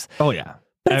news. Oh, yeah.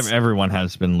 Everyone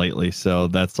has been lately. So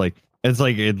that's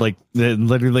literally,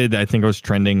 I think it was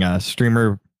trending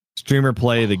streamer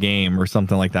play the game or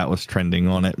something like that was trending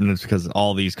on it, and it's because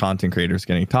all these content creators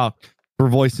getting talked for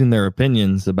voicing their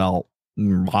opinions about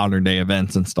modern day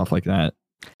events and stuff like that.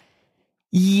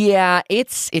 Yeah,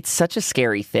 it's such a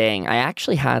scary thing. I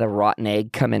actually had a rotten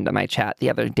egg come into my chat the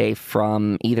other day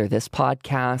from either this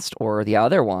podcast or the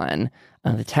other one,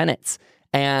 the Tenets.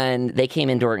 And they came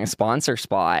in during a sponsor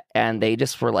spot and they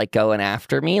just were like going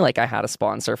after me. Like I had a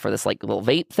sponsor for this like little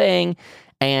vape thing.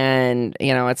 And,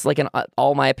 it's like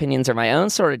all my opinions are my own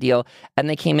sort of deal. And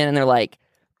they came in and they're like,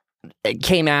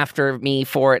 came after me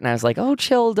for it. And I was like, oh,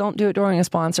 chill, don't do it during a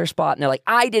sponsor spot. And they're like,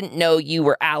 I didn't know you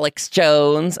were Alex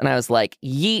Jones. And I was like,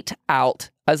 yeet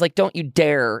out I was like, don't you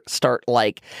dare start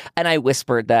like, and I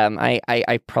whispered them.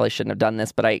 I probably shouldn't have done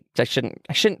this, but I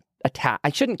shouldn't attack.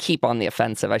 I shouldn't keep on the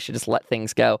offensive. I should just let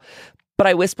things go. But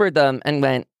I whispered them and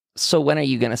went, so when are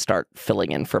you going to start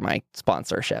filling in for my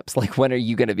sponsorships? Like, when are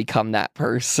you going to become that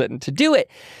person to do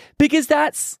it? Because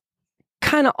that's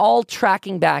kind of all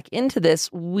tracking back into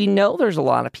this. We know there's a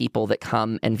lot of people that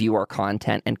come and view our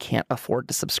content and can't afford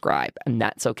to subscribe, and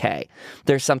that's okay.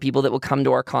 There's some people that will come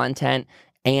to our content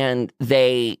and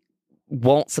they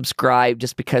won't subscribe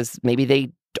just because maybe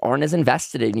they aren't as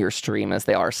invested in your stream as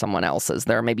they are someone else's.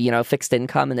 They're maybe, fixed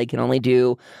income and they can only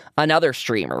do another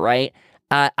streamer, right?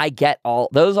 I get all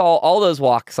those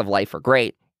walks of life are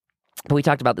great. But we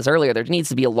talked about this earlier. There needs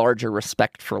to be a larger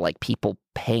respect for like people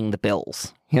paying the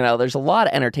bills. There's a lot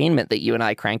of entertainment that you and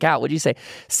I crank out. What'd you say?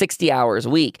 60 hours a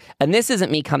week. And this isn't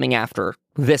me coming after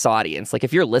this audience. Like,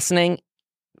 if you're listening,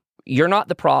 you're not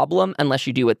the problem unless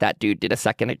you do what that dude did a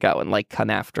second ago and like come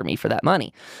after me for that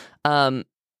money.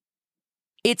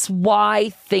 It's why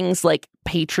things like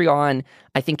Patreon,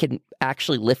 I think, can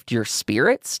actually lift your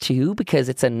spirits too, because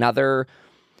it's another,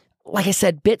 like I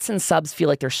said, bits and subs feel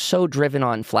like they're so driven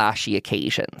on flashy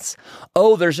occasions.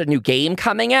 Oh, there's a new game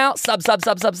coming out. Sub.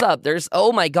 There's,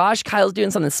 oh my gosh, Kyle's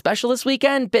doing something special this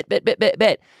weekend. Bit.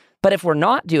 But if we're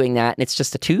not doing that and it's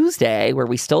just a Tuesday where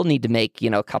we still need to make,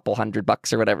 a couple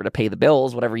 $100 or whatever to pay the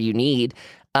bills, whatever you need,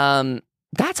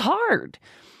 that's hard.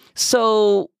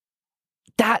 So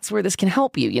that's where this can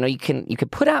help you. You can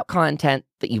put out content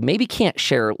that you maybe can't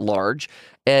share large.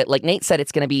 Like Nate said,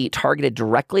 it's going to be targeted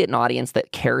directly at an audience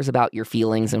that cares about your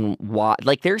feelings and why.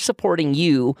 Like, they're supporting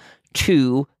you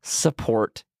to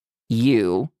support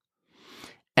you.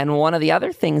 And one of the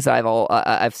other things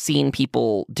I've seen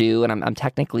people do, and I'm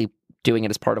technically doing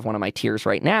it as part of one of my tiers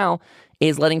right now,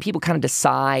 is letting people kind of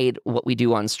decide what we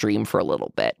do on stream for a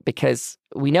little bit, because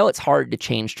we know it's hard to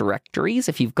change directories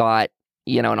if you've got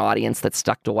an audience that's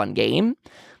stuck to one game.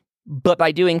 But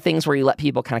by doing things where you let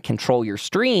people kind of control your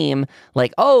stream,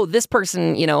 like, oh, this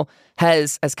person,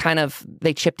 has kind of,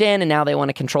 they chipped in and now they want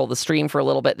to control the stream for a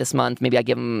little bit this month. Maybe I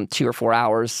give them 2 or 4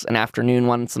 hours, an afternoon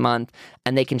once a month,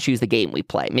 and they can choose the game we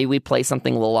play. Maybe we play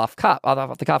something a little off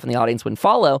the cuff, and the audience wouldn't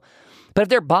follow. But if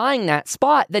they're buying that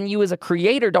spot, then you as a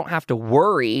creator don't have to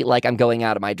worry like I'm going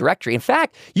out of my directory. In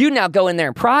fact, you now go in there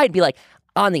in pride and be like,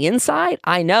 on the inside,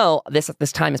 I know this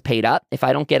time is paid up. If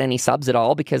I don't get any subs at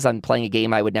all because I'm playing a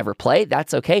game I would never play,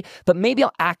 that's okay. But maybe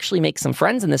I'll actually make some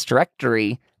friends in this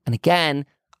directory. And again,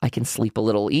 I can sleep a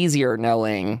little easier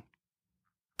knowing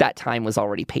that time was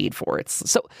already paid for.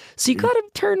 So you got to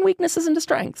turn weaknesses into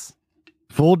strengths.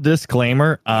 Full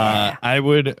disclaimer, I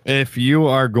would, if you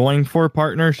are going for a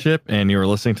partnership and you're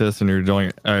listening to this and you're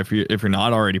doing, if you're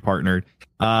not already partnered,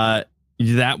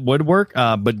 that would work,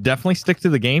 but definitely stick to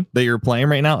the game that you're playing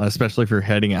right now, especially if you're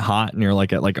heading it hot and you're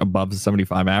like at above the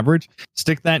 75 average.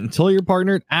 Stick that until you're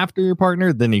partnered. After you're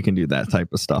partnered, then you can do that type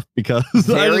of stuff, because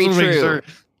very true. Make sure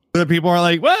that people are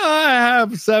like, well, I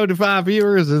have 75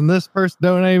 viewers and this person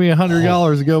donated me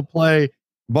 $100 to go play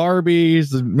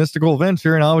Barbie's Mystical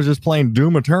Adventure, and I was just playing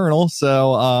Doom Eternal,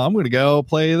 so I'm gonna go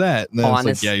play that. And then it's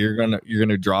like, yeah, you're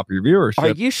gonna drop your viewership.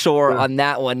 Are you sure on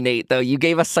that one, Nate? Though you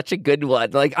gave us such a good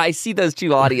one. Like, I see those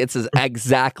two audiences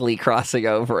exactly crossing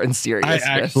over in seriousness.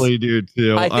 I actually do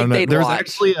too. I think there's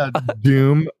actually a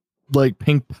Doom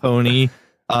pink pony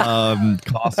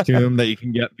costume that you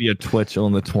can get via Twitch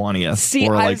on the 20th,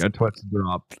 or a Twitch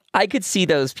drop. I could see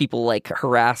those people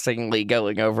harassingly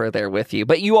going over there with you,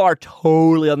 but you are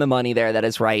totally on the money there. That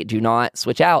is right. Do not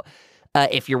switch out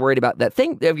if you're worried about that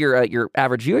thing of your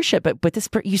average viewership. But this,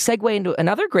 you segue into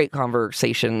another great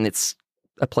conversation that's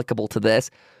applicable to this.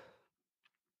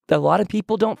 A lot of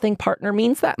people don't think partner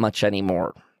means that much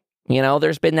anymore.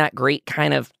 There's been that great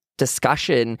kind of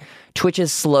discussion. Twitch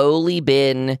has slowly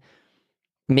been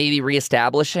maybe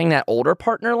reestablishing that older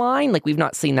partner line. Like, we've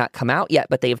not seen that come out yet,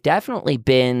 but they've definitely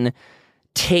been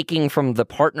taking from the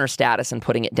partner status and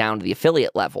putting it down to the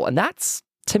affiliate level. And that's,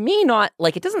 to me, not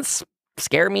it doesn't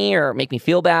scare me or make me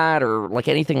feel bad or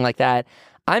anything like that.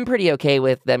 I'm pretty okay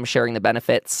with them sharing the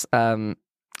benefits.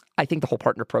 I think the whole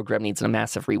partner program needs a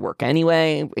massive rework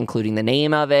anyway, including the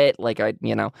name of it.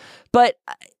 But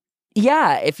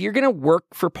yeah, if you're going to work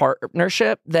for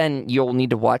partnership, then you'll need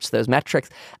to watch those metrics.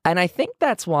 And I think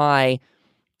that's why,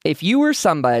 if you were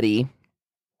somebody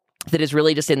that is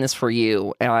really just in this for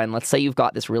you, and let's say you've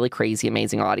got this really crazy,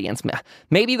 amazing audience,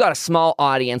 maybe you got a small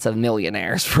audience of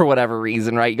millionaires for whatever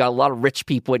reason, right? You got a lot of rich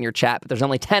people in your chat, but there's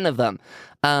only 10 of them.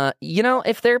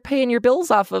 If they're paying your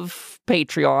bills off of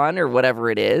Patreon or whatever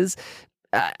it is,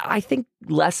 I think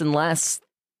less and less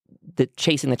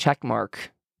chasing the check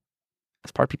mark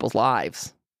as part of people's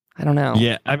lives. I don't know.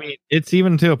 Yeah, I mean, it's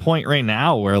even to a point right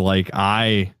now where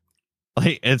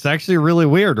it's actually really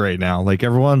weird right now. Like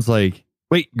everyone's like,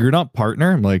 "Wait, you're not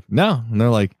partner?" I'm like, "No," and they're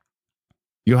like,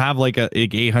 "You have like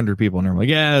 800 people," and I'm like,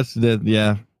 "Yes,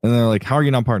 yeah," and they're like, "How are you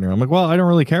not partner?" I'm like, "Well, I don't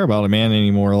really care about a man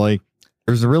anymore. Like,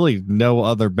 there's really no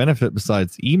other benefit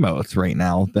besides emotes right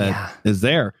now that is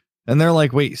there." And they're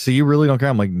like, "Wait, so you really don't care?"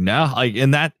 I'm like, "No," like,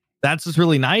 and that's what's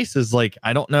really nice is like,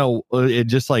 I don't know, it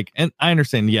just like, and I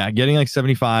understand, yeah, getting like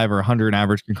 75 or 100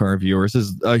 average concurrent viewers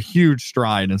is a huge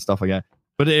stride and stuff like that.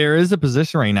 But there is a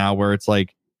position right now where it's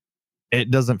like,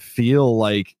 it doesn't feel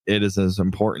like it is as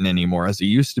important anymore as it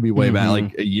used to be way back,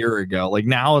 like a year ago. Like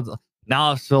now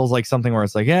it feels like something where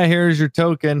it's like, yeah, here's your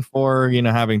token for,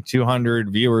 having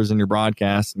 200 viewers in your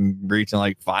broadcast and reaching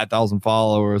like 5,000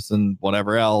 followers and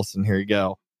whatever else. And here you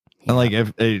go. And like,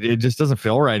 if it just doesn't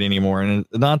feel right anymore. And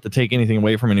not to take anything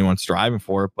away from anyone striving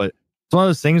for it, but it's one of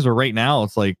those things where right now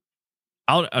it's like,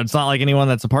 it's not like anyone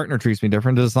that's a partner treats me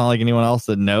different. It's not like anyone else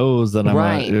that knows that I'm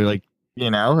like,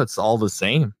 it's all the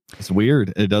same. It's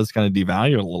weird. It does kind of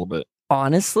devalue it a little bit.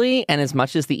 Honestly, and as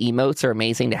much as the emotes are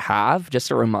amazing to have,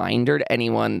 just a reminder to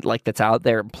anyone like that's out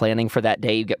there planning for that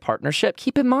day you get partnership,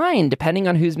 keep in mind, depending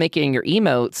on who's making your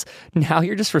emotes, now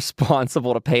you're just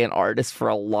responsible to pay an artist for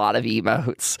a lot of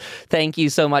emotes. Thank you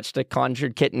so much to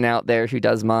Conjured Kitten out there who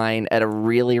does mine at a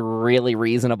really, really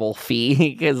reasonable fee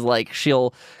because like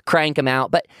she'll crank them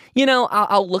out. But,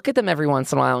 I'll look at them every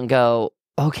once in a while and go,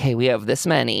 okay, we have this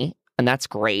many. And that's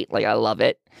great. Like, I love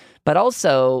it. But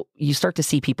also, you start to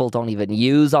see people don't even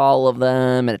use all of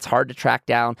them, and it's hard to track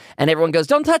down. And everyone goes,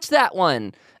 don't touch that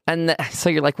one. And so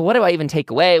you're like, well, what do I even take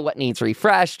away? What needs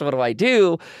refreshed? What do I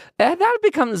do? And that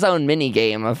becomes its own mini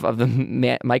game of the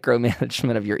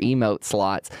micromanagement of your emote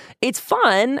slots. It's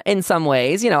fun in some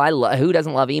ways. Who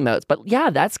doesn't love emotes? But yeah,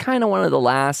 that's kind of one of the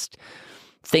last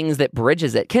things that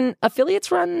bridges it. Can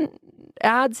affiliates run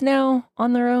ads now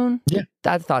on their own? Yeah.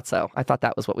 I thought so. I thought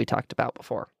that was what we talked about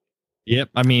before. Yep.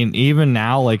 I mean, even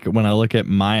now, like when I look at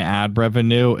my ad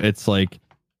revenue, it's like,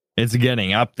 it's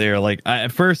getting up there. Like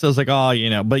at first I was like,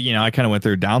 oh, but I kind of went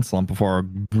through a down slump before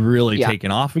really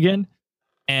taking off again.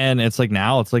 And it's like,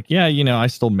 now it's like, yeah, I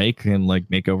still make over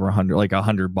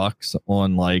 $100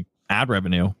 on like ad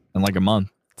revenue in like a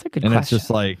month. That's a good question.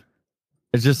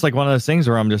 It's just like one of those things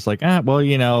where I'm just like,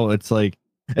 it's like,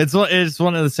 it's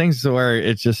one of those things where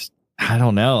it's just, I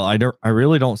don't know. I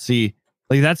really don't see.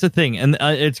 Like, that's the thing. And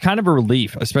it's kind of a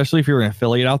relief, especially if you're an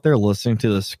affiliate out there listening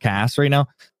to this cast right now.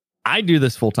 I do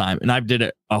this full time and I've did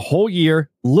it a whole year,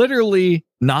 literally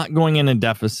not going in a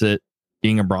deficit,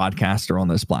 being a broadcaster on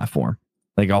this platform,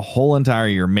 like a whole entire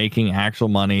year, making actual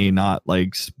money, not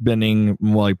like spending,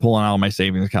 like pulling out of my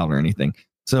savings account or anything.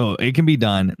 So it can be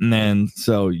done. And then,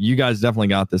 so you guys definitely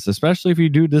got this, especially if you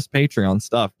do this Patreon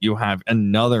stuff, you have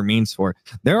another means for it.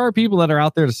 There are people that are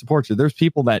out there to support you. There's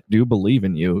people that do believe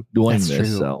in you doing this. True.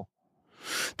 So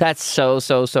that's so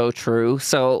true.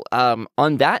 So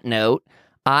on that note,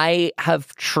 I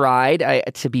have tried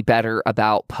to be better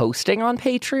about posting on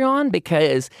Patreon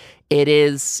because it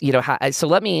is, so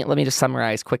let me just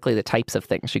summarize quickly the types of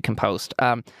things you can post.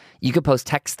 You could post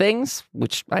text things,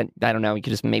 which I don't know, you could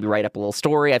just maybe write up a little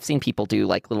story. I've seen people do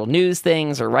like little news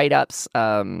things or write-ups.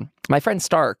 My friend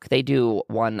Stark, they do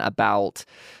one about,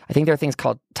 I think there are things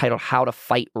titled How to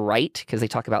Fight Right, because they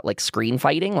talk about like screen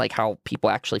fighting, like how people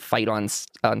actually fight on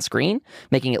screen,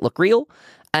 making it look real.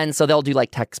 And so they'll do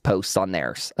like text posts on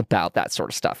theirs about that sort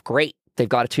of stuff. Great. They've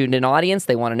got a tuned in audience.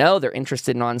 They want to know. They're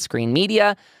interested in on-screen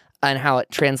media and how it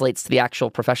translates to the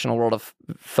actual professional world of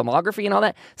filmography and all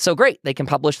that. So great. They can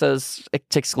publish those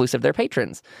to exclusive to their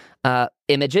patrons.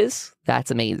 Images.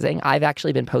 That's amazing. I've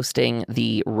actually been posting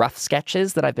the rough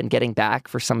sketches that I've been getting back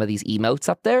for some of these emotes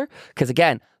up there. Because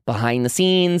again, behind the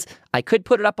scenes, I could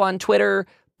put it up on Twitter,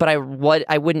 but I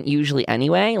wouldn't usually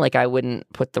anyway. Like, I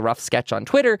wouldn't put the rough sketch on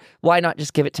Twitter. Why not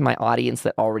just give it to my audience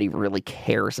that already really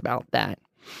cares about that?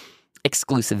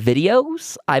 Exclusive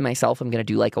videos. I myself am going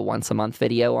to do like a once a month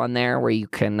video on there where you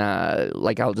can,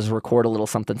 I'll just record a little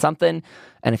something.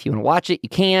 And if you want to watch it, you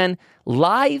can.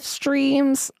 Live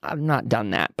streams. I've not done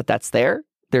that, but that's there.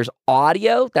 There's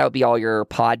audio. That would be all your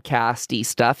podcasty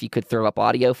stuff. You could throw up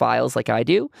audio files like I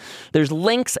do. There's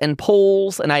links and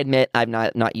polls, and I admit I've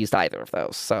not used either of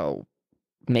those. So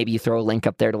maybe you throw a link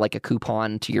up there to like a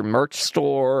coupon to your merch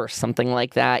store or something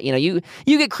like that. You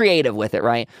get creative with it,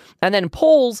 right? And then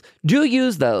polls, do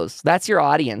use those. That's your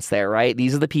audience there, right?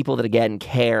 These are the people that, again,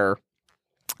 care.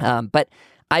 But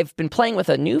I've been playing with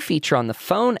a new feature on the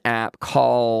phone app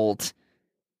called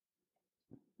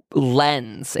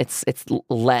Lens. It's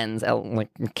Lens, like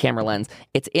camera lens.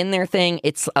 It's in their thing.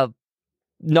 It's a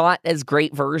not as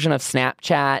great version of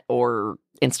Snapchat or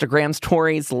Instagram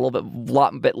stories,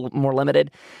 lot bit more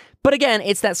limited. But again,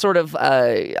 it's that sort of,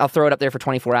 I'll throw it up there for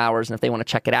 24 hours, and if they want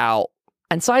to check it out.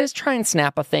 And so I just try and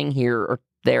snap a thing here or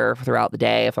there throughout the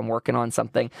day if I'm working on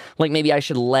something. Like maybe I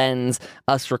should lens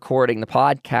us recording the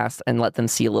podcast and let them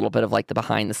see a little bit of like the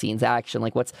behind the scenes action.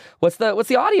 Like what's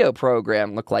the audio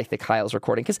program look like that Kyle's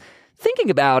recording? Because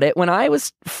thinking about it, when I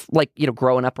was like,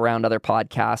 growing up around other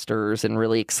podcasters and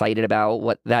really excited about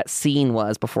what that scene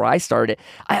was before I started,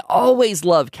 I always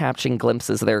loved catching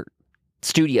glimpses of their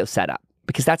studio setup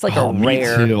because that's like a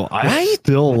rare. Me too. I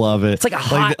still love it. It's like a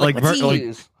hot, what's he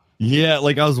use? Yeah,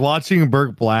 like I was watching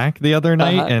Burt Black the other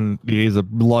night, and he's a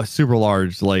super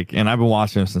large, and I've been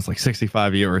watching him since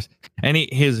 65 years. And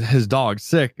his dog's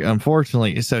sick,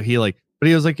 unfortunately. So he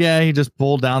was like, yeah, he just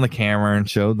pulled down the camera and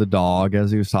showed the dog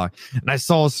as he was talking. And I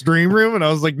saw a stream room, and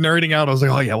I was nerding out. I was like,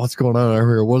 oh yeah, what's going on over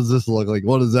here? What does this look like?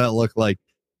 What does that look like?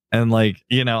 And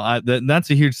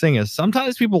that's a huge thing. Is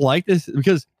sometimes people like this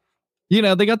because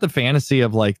they got the fantasy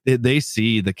of they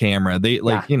see the camera,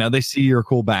 they see your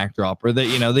cool backdrop, or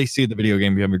they see the video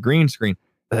game, you have a green screen,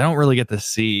 but they don't really get to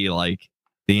see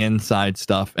the inside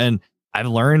stuff. And I've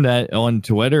learned that on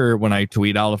Twitter, when I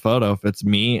tweet out a photo, if it's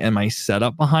me and my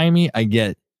setup behind me, I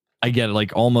get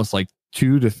almost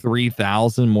 2,000 to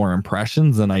 3,000 more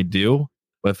impressions than I do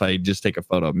if I just take a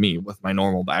photo of me with my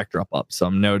normal backdrop up. So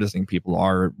I'm noticing people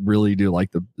really do like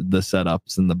the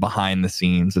setups and the behind the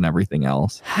scenes and everything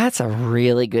else. That's a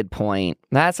really good point.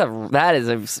 That is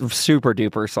a super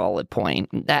duper solid point.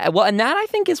 And that I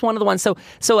think is one of the ones.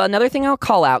 So another thing I'll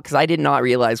call out, because I did not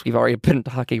realize we've already been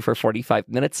talking for 45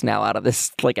 minutes now out of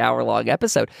this hour long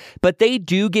episode, but they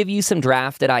do give you some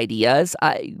drafted ideas.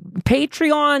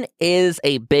 Patreon is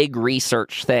a big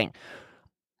research thing.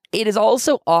 It is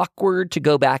also awkward to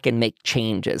go back and make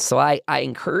changes. So I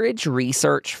encourage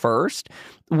research first,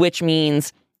 which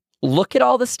means look at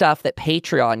all the stuff that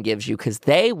Patreon gives you because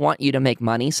they want you to make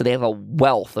money. So they have a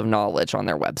wealth of knowledge on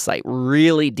their website,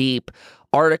 really deep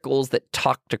articles that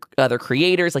talk to other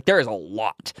creators. There is a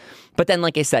lot. But then,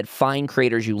 like I said, find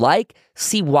creators you like,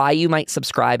 see why you might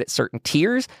subscribe at certain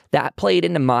tiers. That played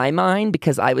into my mind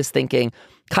because I was thinking,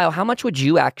 Kyle, how much would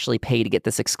you actually pay to get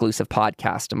this exclusive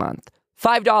podcast a month?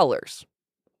 $5.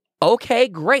 Okay,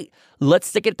 great. Let's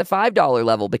stick it at the $5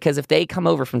 level because if they come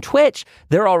over from Twitch,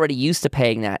 they're already used to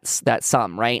paying that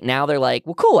sum, right? Now they're like,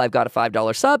 well, cool, I've got a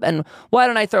 $5 sub, and why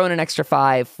don't I throw in an extra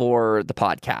 $5 for the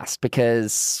podcast?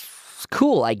 Because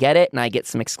cool, I get it, and I get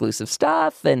some exclusive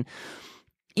stuff, and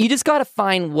you just got to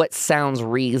find what sounds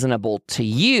reasonable to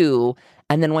you,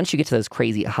 and then once you get to those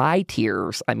crazy high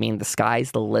tiers, I mean, the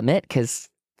sky's the limit because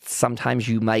sometimes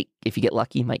you might, if you get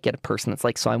lucky, you might get a person that's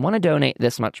like, so I want to donate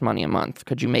this much money a month.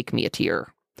 Could you make me a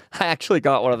tier? I actually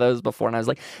got one of those before, and I was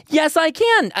like, yes, I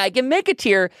can. I can make a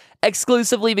tier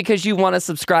exclusively because you want to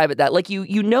subscribe at that.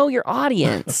 You know your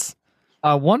audience.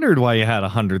 I wondered why you had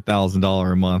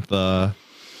 $100,000 a month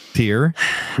tier.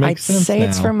 I'd say now.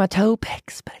 It's for my toe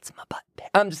pics, but it's my butt pics.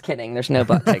 I'm just kidding. There's no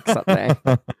butt pics up there.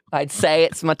 I'd say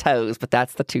it's my toes, but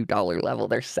that's the $2 level.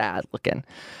 They're sad looking.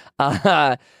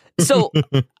 So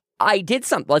I did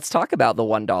let's talk about the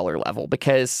 $1 level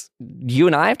because you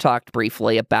and I have talked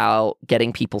briefly about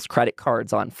getting people's credit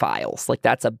cards on files.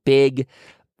 That's a big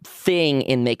thing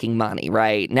in making money,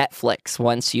 right? Netflix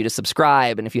wants you to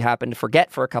subscribe. And if you happen to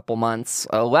forget for a couple months,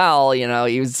 oh, well,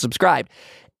 you subscribed.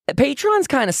 Patreon's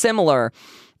kind of similar.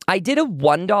 I did a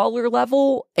 $1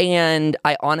 level, and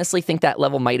I honestly think that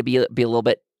level might be a little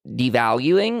bit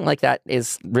devaluing. That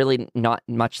is really not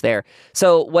much there.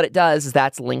 So what it does is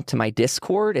that's linked to my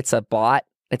Discord. It's a bot.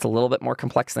 It's a little bit more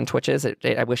complex than Twitch's.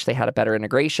 I wish they had a better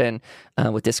integration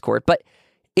with Discord, but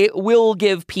it will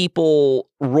give people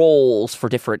roles for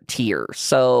different tiers.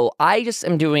 So I just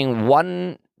am doing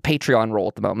one Patreon role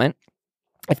at the moment.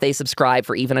 If they subscribe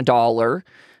for even $1,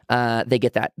 they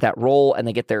get that role and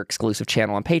they get their exclusive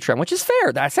channel on Patreon, which is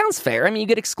fair. That sounds fair. I mean, you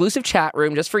get exclusive chat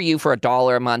room just for you for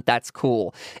 $1 a month. That's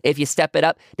cool. If you step it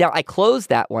up. Now, I closed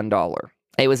that $1.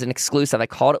 It was an exclusive. I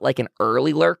called it an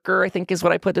early lurker, I think is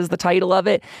what I put as the title of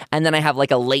it. And then I have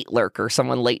a late lurker,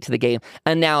 someone late to the game.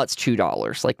 And now it's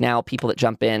 $2. Now people that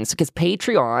jump in. Because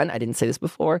Patreon, I didn't say this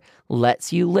before,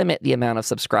 lets you limit the amount of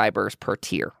subscribers per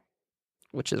tier,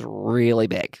 which is really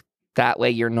big. That way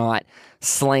you're not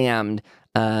slammed.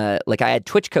 I had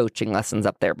Twitch coaching lessons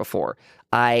up there before.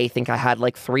 I think I had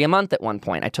 3 a month at one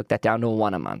point. I took that down to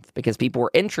 1 a month because people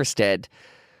were interested,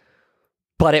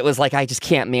 but it was I just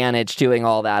can't manage doing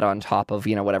all that on top of,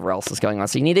 whatever else is going on.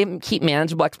 So you need to keep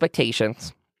manageable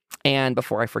expectations. And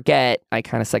before I forget, I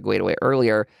kind of segued away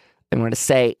earlier. I'm going to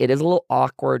say it is a little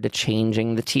awkward to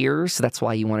changing the tiers. So that's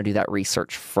why you want to do that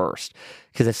research first.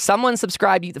 Because if someone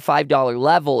subscribed you at the $5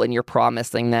 level and you're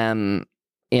promising them,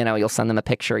 you'll send them a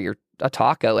picture of a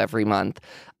taco every month.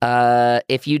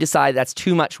 If you decide that's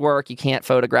too much work, you can't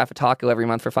photograph a taco every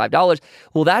month for $5.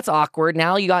 Well, that's awkward.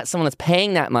 Now you got someone that's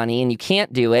paying that money and you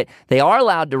can't do it. They are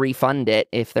allowed to refund it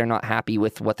if they're not happy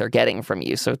with what they're getting from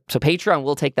you. So Patreon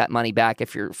will take that money back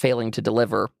if you're failing to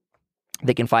deliver.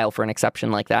 They can file for an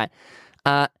exception like that.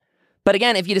 But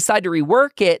again, if you decide to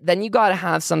rework it, then you got to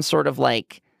have some sort of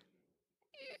like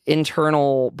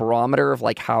internal barometer of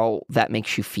like how that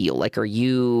makes you feel. Like, are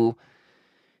you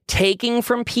taking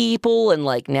from people and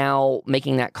like now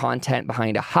making that content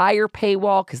behind a higher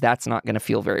paywall? Because that's not going to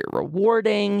feel very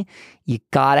rewarding. You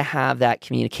got to have that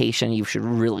communication. You should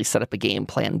really set up a game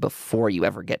plan before you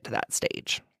ever get to that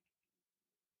stage.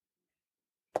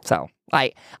 So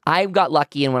I got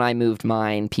lucky, and when I moved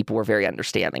mine, people were very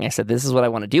understanding. I said, this is what I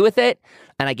want to do with it,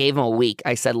 and I gave them a week.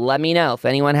 I said, let me know. If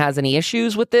anyone has any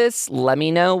issues with this, let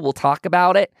me know. We'll talk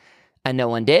about it. And no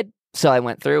one did. So I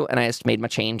went through, and I just made my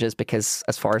changes because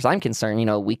as far as I'm concerned,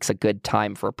 a week's a good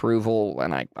time for approval,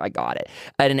 and I got it.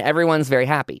 And everyone's very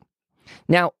happy.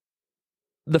 Now,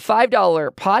 the $5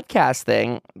 podcast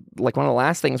thing, like one of the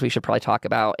last things we should probably talk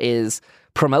about is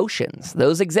promotions.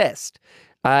 Those exist.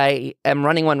 I am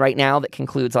running one right now that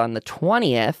concludes on the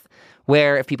 20th,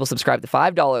 where if people subscribe to the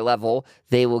 $5 level,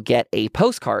 they will get a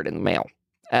postcard in the mail.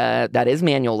 That is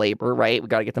manual labor, right? We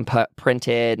got to get them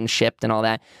printed and shipped and all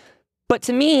that. But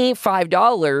to me,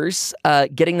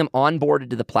 $5, getting them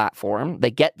onboarded to the platform, they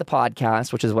get the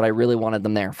podcast, which is what I really wanted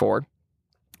them there for.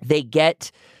 They get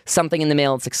something in the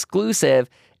mail that's exclusive,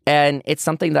 and it's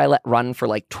something that I let run for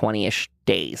like 20-ish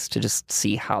days to just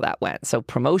see how that went. So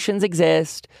promotions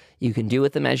exist. You can do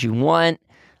with them as you want.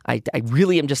 I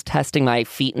really am just testing my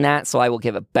feet in that, so I will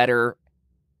give a better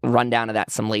rundown of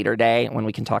that some later day when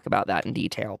we can talk about that in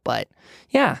detail. But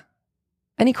yeah,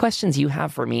 any questions you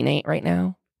have for me, Nate, right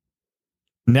now?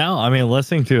 No, I mean,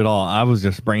 listening to it all, I was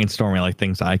just brainstorming like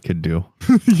things I could do.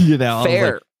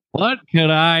 Fair. Like, what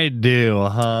could I do?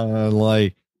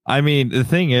 Like, I mean, the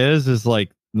thing is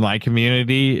like my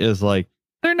community is like,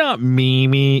 they're not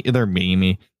memey, they're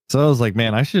memey. So I was like,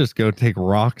 man, I should just go take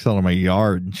rocks out of my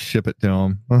yard and ship it to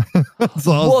them.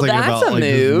 So I was thinking about like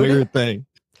this weird thing,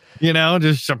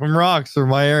 just shipping rocks from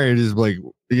my area, just like,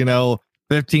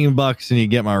 $15 and you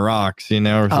get my rocks, or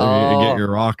so you get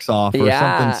your rocks off or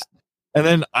something. And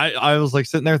then I was like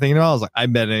sitting there thinking, I was like, I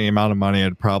bet any amount of money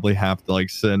I'd probably have to like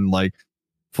send like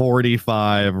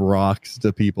 45 rocks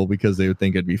to people because they would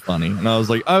think it'd be funny. And I was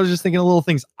just thinking of little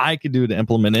things I could do to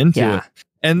implement into it.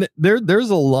 And there's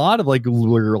a lot of like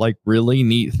really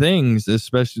neat things,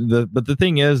 especially but the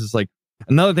thing is like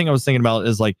another thing I was thinking about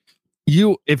is like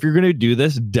if you're going to do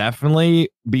this, definitely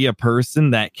be a person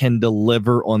that can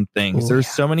deliver on things. There's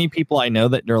so many people I know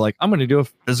that they're like, I'm going to do a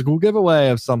physical giveaway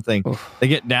of something. They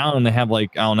get down and they have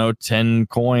like, I don't know, 10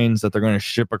 coins that they're going to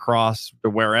ship across to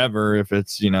wherever, if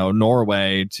it's,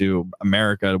 Norway to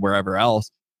America, wherever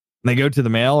else. And they go to the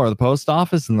mail or the post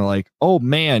office and they're like, oh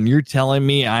man, you're telling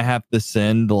me I have to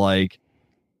send like,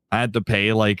 I had to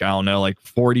pay like, I don't know, like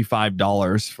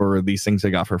 $45 for these things I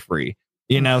got for free.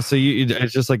 So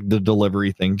it's just like the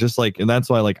delivery thing, just like, and that's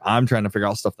why like I'm trying to figure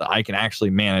out stuff that I can actually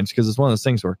manage, because it's one of those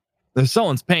things where if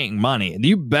someone's paying money,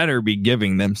 you better be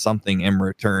giving them something in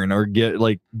return, or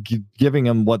giving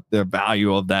them what the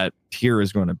value of that tier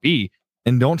is going to be.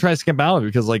 And don't try to skip out,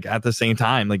 because like at the same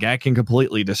time, like that can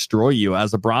completely destroy you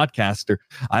as a broadcaster.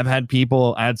 I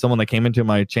had someone that came into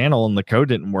my channel and the code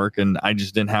didn't work, and I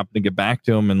just didn't happen to get back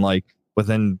to him. And like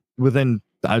within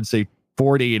I'd say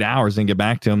 48 hours and get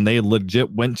back to him, they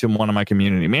legit went to one of my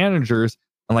community managers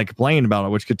and like complained about it,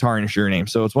 which could tarnish your name.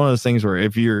 So it's one of those things where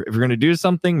if you're going to do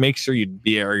something, make sure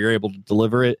you're able to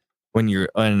deliver it when you're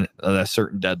on a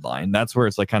certain deadline. That's where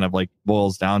it's like kind of like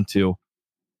boils down to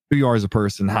who you are as a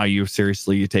person, how you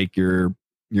take your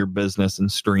business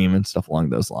and stream and stuff along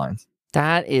those lines.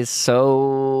 That is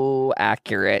so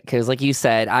accurate, because like you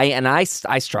said, I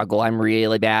struggle. I'm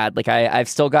really bad. Like I've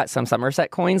still got some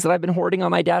Somerset coins that I've been hoarding on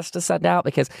my desk to send out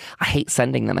because I hate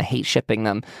sending them. I hate shipping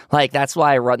them. Like that's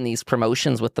why I run these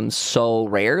promotions with them so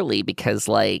rarely, because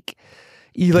like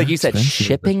you said,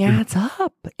 shipping adds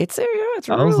up. It's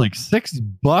real. I was like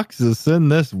 $6 to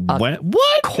send this. What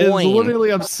coin? It's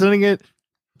literally, I'm sending it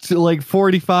to like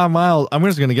 45 miles. I'm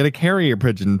just gonna get a carrier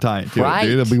pigeon and tie it to it,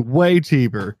 dude. It'll be way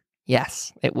cheaper.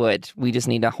 Yes, it would. We just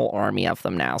need a whole army of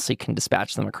them now, so you can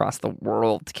dispatch them across the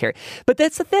world to carry. But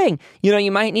that's the thing.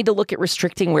 You might need to look at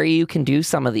restricting where you can do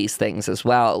some of these things as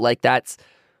well. Like that's,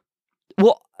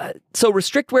 so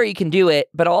restrict where you can do it.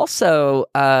 But also,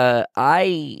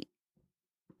 I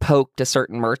poked a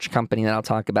certain merch company that I'll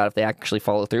talk about if they actually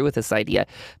follow through with this idea.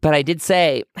 But I did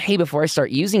say, hey, before I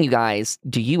start using you guys,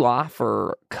 do you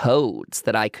offer codes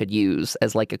that I could use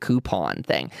as like a coupon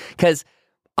thing? Because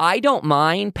I don't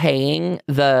mind paying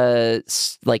the,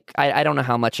 like, I don't know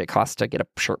how much it costs to get a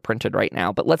shirt printed right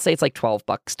now, but let's say it's like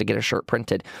 $12 to get a shirt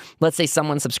printed. Let's say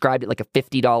someone subscribed at like a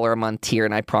 $50 a month tier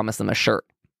and I promised them a shirt.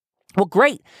 Well,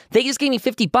 great. They just gave me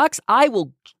 $50. I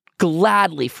will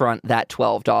gladly front that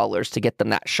 $12 to get them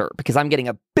that shirt because I'm getting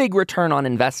a big return on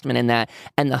investment in that.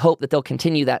 And the hope that they'll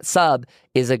continue that sub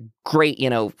is a great,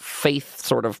 faith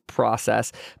sort of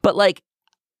process. But like,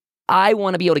 I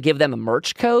want to be able to give them a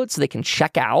merch code so they can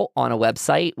check out on a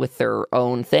website with their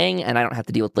own thing and I don't have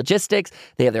to deal with logistics.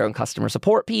 They have their own customer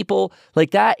support people.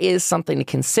 Like that is something to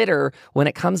consider when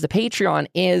it comes to Patreon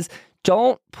is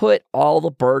don't put all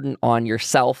the burden on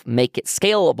yourself. Make it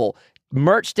scalable.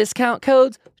 Merch discount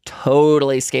codes,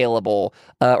 totally scalable,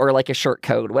 or like a shirt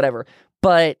code, whatever.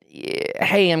 But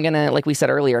hey, I'm going to, like we said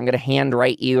earlier, I'm going to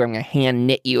handwrite you. I'm going to hand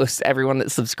knit you everyone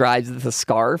that subscribes with a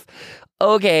scarf.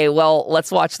 Okay, well,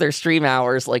 let's watch their stream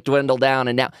hours like dwindle down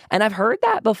and down. And I've heard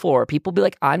that before. People be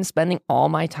like, I'm spending all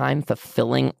my time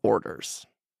fulfilling orders.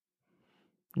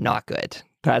 Not good.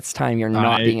 That's time you're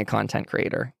not being a content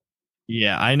creator.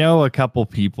 Yeah, I know a couple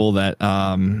people that,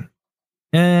 I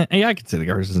can say the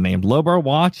guy's name. Lobar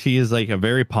Watch. He is like a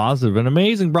very positive and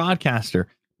amazing broadcaster.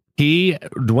 He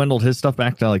dwindled his stuff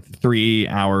back to like 3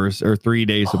 hours or 3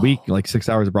 days a week, like 6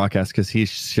 hours of broadcast because he's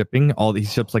shipping he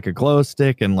ships like a glow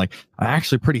stick and like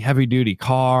actually pretty heavy duty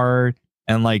card.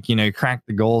 And like, you crack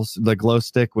the glow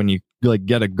stick when you like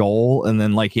get a goal. And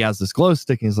then like he has this glow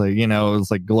stick. And he's like,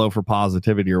 it's like glow for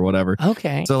positivity or whatever.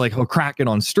 Okay. So like he'll crack it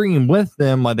on stream with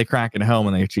them while they crack it at home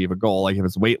and they achieve a goal. Like if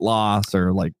it's weight loss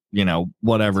or like,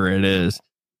 whatever it is.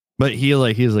 But he's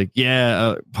like,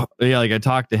 like I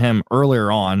talked to him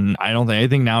earlier on. I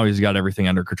think now he's got everything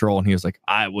under control. And he was like,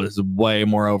 I was way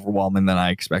more overwhelming than I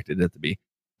expected it to be.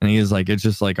 And he was like, it's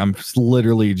just like, I'm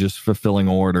literally just fulfilling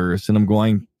orders and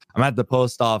I'm at the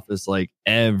post office like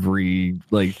every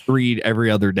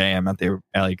other day. I'm at the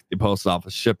post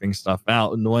office shipping stuff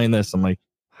out and doing this. I'm like,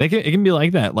 it can be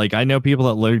like that. Like I know people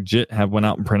that legit have went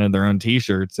out and printed their own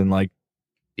t-shirts and like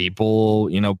people,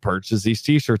 purchase these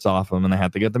t-shirts off them and they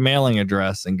have to get the mailing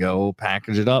address and go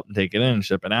package it up and take it in and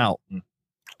ship it out. And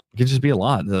it could just be a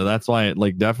lot. So that's why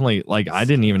definitely I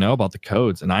didn't even know about the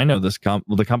codes. And I know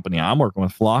the company I'm working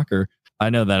with, Flocker, I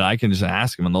know that I can just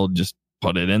ask them and they'll just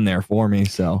put it in there for me.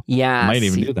 So yeah, I might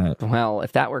even do that. Well,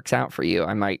 if that works out for you,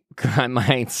 I might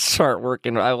start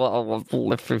working. I will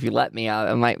if you let me out,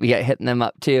 I might be hitting them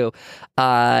up too.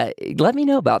 Let me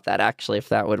know about that actually, if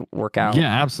that would work out.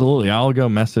 Yeah, absolutely. I'll go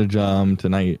message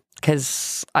tonight.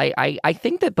 Because I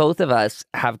think that both of us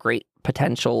have great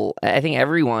potential. I think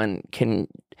everyone can.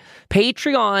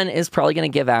 Patreon is probably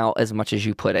going to give out as much as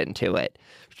you put into it.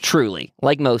 Truly,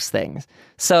 like most things.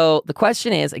 So the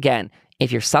question is, again,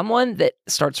 if you're someone that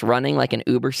starts running like an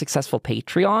uber successful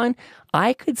Patreon,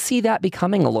 I could see that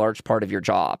becoming a large part of your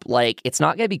job. Like, it's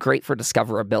not going to be great for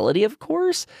discoverability, of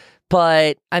course,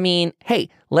 but I mean, hey,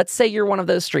 let's say you're one of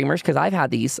those streamers, because I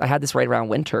had this right around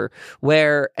winter,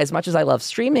 where as much as I love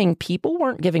streaming, people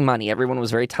weren't giving money. Everyone was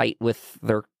very tight with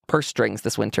their purse strings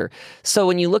this winter. So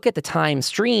when you look at the time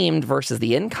streamed versus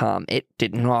the income, it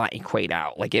did not equate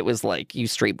out. Like, it was like you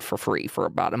streamed for free for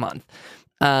about a month.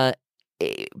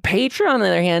 Patreon, on the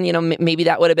other hand, maybe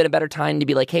that would have been a better time to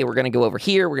be like, hey, we're going to go over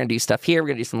here. We're going to do stuff here. We're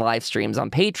going to do some live streams on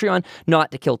Patreon,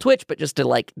 not to kill Twitch, but just to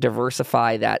like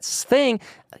diversify that thing.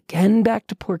 Again, back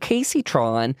to poor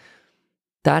Caseytron.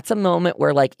 That's a moment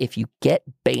where, like, if you get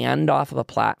banned off of a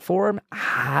platform,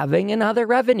 having another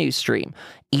revenue stream,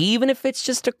 even if it's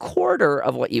just a quarter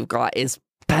of what you've got, is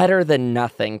better than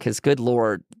nothing. Because, good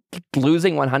Lord,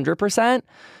 losing 100%,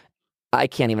 I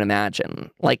can't even imagine.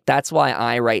 Like, that's why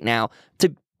I, right now,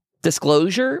 to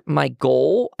disclosure, my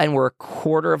goal, and we're a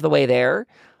quarter of the way there,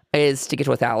 is to get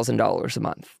to $1,000 a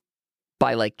month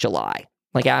by, like, July.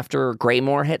 Like, after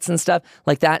Greymore hits and stuff.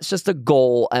 Like, that's just a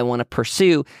goal I want to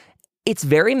pursue. It's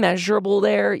very measurable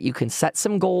there. You can set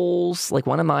some goals. Like,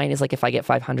 one of mine is like, if I get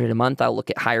 $500 a month, I'll look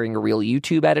at hiring a real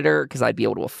YouTube editor because I'd be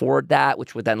able to afford that,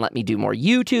 which would then let me do more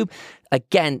YouTube.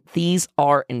 Again, these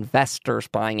are investors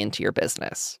buying into your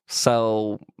business.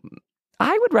 So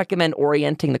I would recommend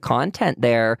orienting the content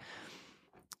there.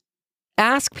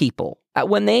 Ask people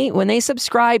when they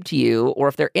subscribe to you, or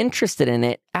if they're interested in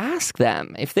it, ask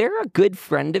them. If they're a good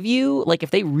friend of you, like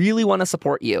if they really want to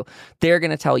support you, they're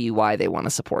going to tell you why they want to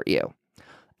support you.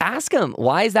 Ask them,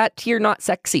 why is that tier not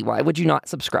sexy? Why would you not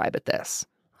subscribe at this?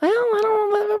 Well, I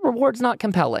don't know. reward's not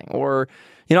compelling. Or,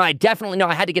 I definitely know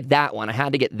I had to get that one. I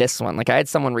had to get this one. Like I had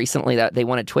someone recently that they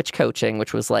wanted Twitch coaching,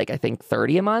 which was like, I think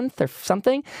 $30 a month or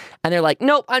something. And they're like,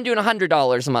 nope, I'm doing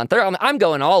 $100 a month. I'm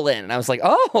going all in. And I was like,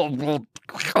 oh, well,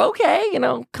 okay,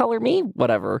 color me,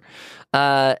 whatever.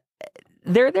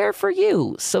 They're there for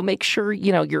you. So make sure,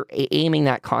 you're aiming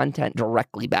that content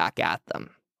directly back at them.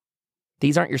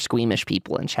 These aren't your squeamish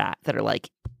people in chat that are like,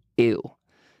 ew,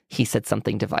 he said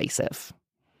something divisive.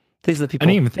 These are the people. I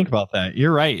didn't even think about that.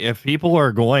 You're right. If people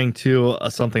are going to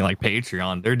something like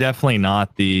Patreon, they're definitely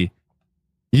not the.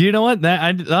 You know what?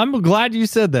 I'm glad you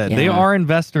said that. Yeah. They are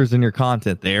investors in your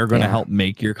content. They are going to help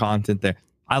make your content there.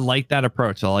 I like that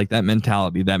approach. I like that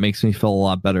mentality. That makes me feel a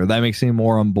lot better. That makes me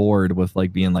more on board with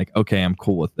like being like, okay, I'm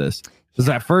cool with this. Because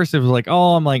at first it was like,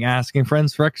 oh, I'm like asking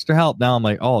friends for extra help. Now I'm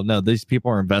like, oh no, these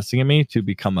people are investing in me to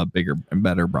become a bigger and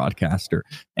better broadcaster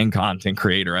and content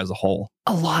creator as a whole.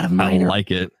 A lot of mine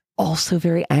like it. Also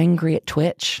very angry at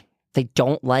Twitch. They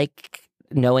don't like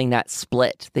knowing that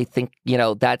split. They think,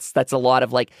 that's a lot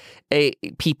of like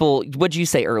people. What'd you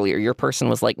say earlier? Your person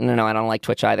was like, no, I don't like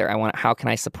Twitch either. How can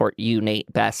I support you,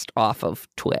 Nate, best off of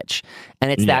Twitch?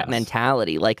 And it's that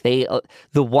mentality. Like the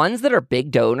ones that are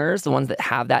big donors, the ones that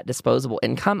have that disposable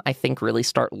income, I think really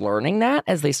start learning that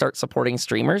as they start supporting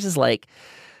streamers is like,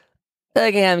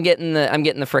 okay, I'm getting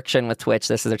the friction with Twitch.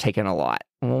 They're taking a lot.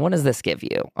 Well, what does this give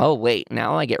you? Oh, wait,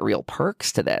 now I get real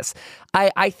perks to this.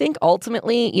 I think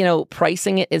ultimately,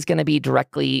 pricing it is going to be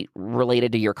directly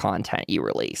related to your content you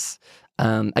release.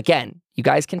 Again, you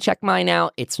guys can check mine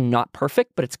out. It's not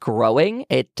perfect, but it's growing.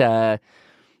 I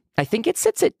think it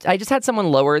sits at, I just had someone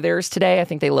lower theirs today. I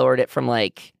think they lowered it from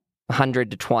like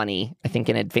 100 to 20, I think,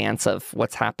 in advance of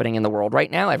what's happening in the world right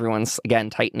now. Everyone's, again,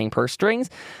 tightening purse strings.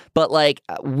 But like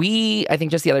I think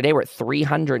just the other day, we're at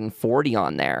 340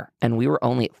 on there, and we were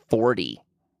only at 40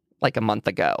 like a month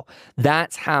ago.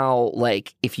 That's how,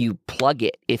 like, if you plug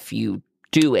it, if you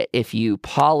do it, if you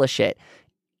polish it,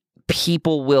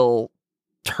 people will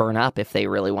turn up if they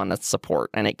really want to support.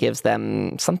 And it gives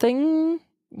them something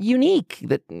unique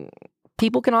that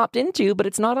people can opt into, but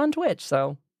it's not on Twitch.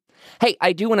 So hey,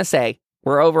 I do want to say,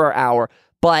 we're over our hour,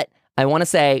 but I want to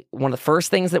say one of the first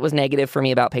things that was negative for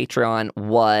me about Patreon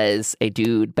was a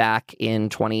dude back in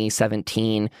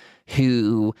 2017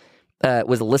 who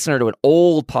was a listener to an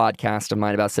old podcast of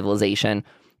mine about civilization,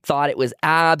 thought it was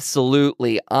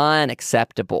absolutely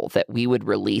unacceptable that we would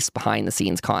release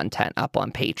behind-the-scenes content up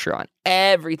on Patreon.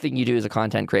 Everything you do as a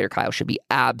content creator, Kyle, should be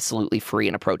absolutely free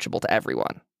and approachable to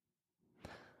everyone.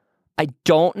 I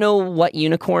don't know what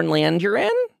unicorn land you're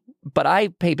in, but I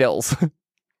pay bills.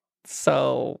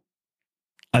 So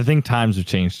I think times have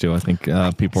changed too. I think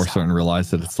people are starting to realize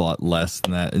that it's a lot less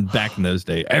than that. Back in those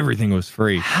days, everything was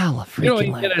free. Halla freaking you don't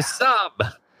even get a sub.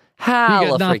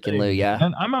 Halla freaking Luya.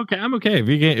 And I'm okay if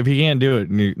you can't do it.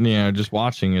 And just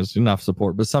watching is enough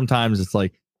support. But sometimes it's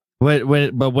like,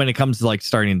 when it comes to like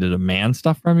starting to demand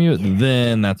stuff from you,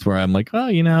 then that's where I'm like, oh,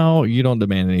 you don't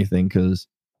demand anything because.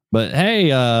 But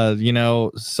hey,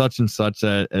 such and such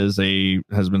has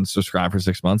been subscribed for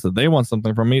 6 months. If they want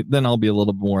something from me, then I'll be a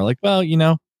little bit more like, well,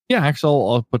 actually,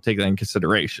 I'll take that in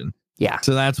consideration. Yeah.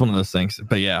 So that's one of those things.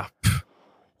 But yeah.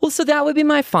 Well, so that would be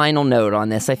my final note on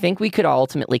this. I think we could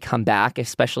ultimately come back,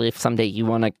 especially if someday you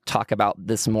want to talk about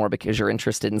this more because you're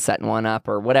interested in setting one up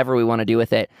or whatever we want to do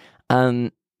with it. I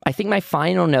think my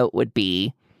final note would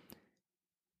be,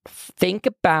 think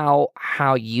about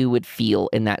how you would feel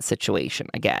in that situation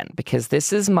again, because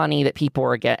this is money that people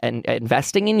are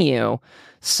investing in you.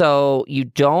 So you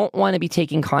don't want to be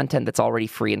taking content that's already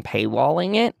free and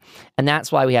paywalling it. And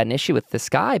that's why we had an issue with this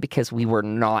guy, because we were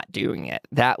not doing it.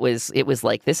 It was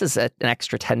like, this is an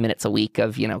extra 10 minutes a week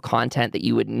of, content that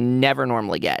you would never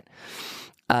normally get.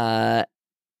 And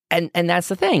that's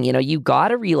the thing, you got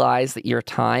to realize that your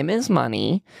time is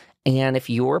money. And if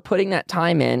you're putting that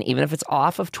time in, even if it's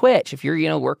off of Twitch, if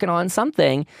you're, working on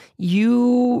something,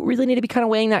 you really need to be kind of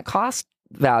weighing that cost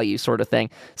value sort of thing.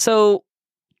 So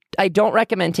I don't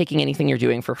recommend taking anything you're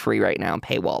doing for free right now and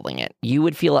paywalling it. You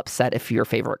would feel upset if your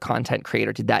favorite content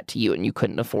creator did that to you and you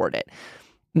couldn't afford it.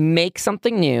 Make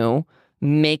something new.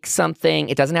 Make something,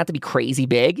 it doesn't have to be crazy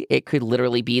big. It could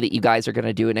literally be that you guys are going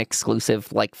to do an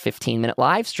exclusive, like 15-minute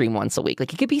live stream once a week.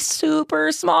 Like, it could be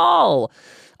super small.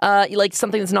 Like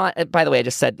something that's not, by the way, I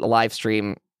just said a live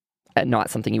stream, not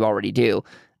something you already do.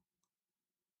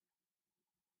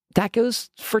 That goes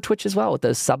for Twitch as well with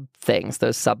those sub things,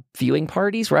 those sub viewing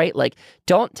parties, right? Like,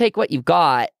 don't take what you've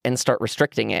got and start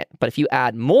restricting it. But if you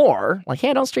add more, like,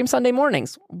 hey, I don't stream Sunday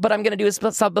mornings, but I'm going to do a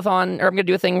subathon, or I'm going to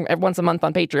do a thing once a month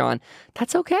on Patreon.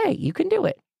 That's okay. You can do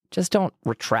it. Just don't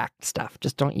retract stuff.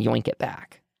 Just don't yoink it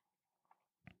back.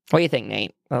 What do you think,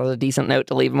 Nate? That was a decent note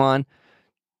to leave him on.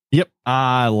 Yep,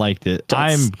 I liked it.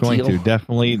 I'm going to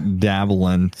definitely dabble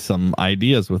in some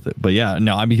ideas with it. But yeah,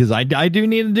 no, because I do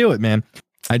need to do it, man.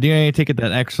 I do need to take it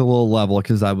that extra little level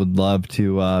because I would love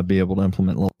to be able to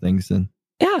implement little things in.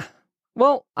 Yeah.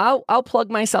 Well, I'll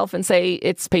plug myself and say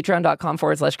it's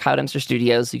patreon.com/Kyle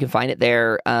Studios. You can find it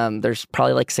there. There's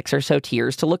probably like 6 or so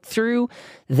tiers to look through.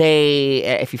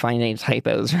 If you find any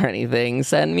typos or anything,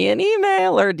 send me an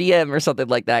email or a DM or something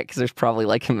like that, because there's probably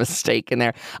like a mistake in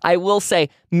there. I will say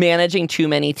managing too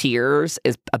many tiers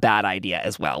is a bad idea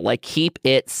as well. Like, keep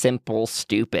it simple,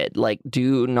 stupid. Like,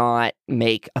 do not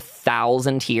make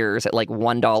 1,000 tiers at like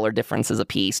 $1 differences a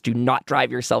piece. Do not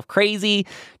drive yourself crazy.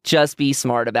 Just be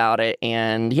smart about it.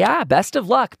 And yeah, best of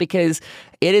luck, because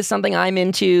it is something I'm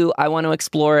into. I want to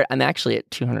explore it. I'm actually at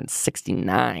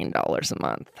 $269 a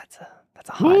month. That's a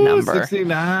hot number.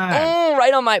 69.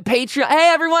 Right on my Patreon.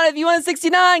 Hey, everyone, if you want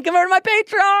 69, come over to my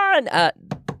Patreon.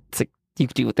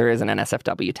 There is an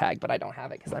NSFW tag, but I don't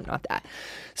have it because I'm not that.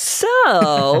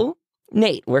 So,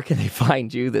 Nate, where can they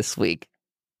find you this week?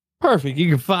 Perfect. You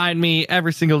can find me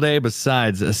every single day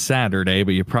besides a Saturday,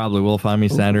 but you probably will find me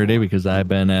Saturday because I've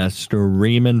been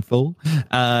streaming full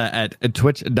at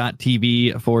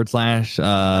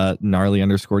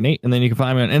twitch.tv/gnarly_Nate. And then you can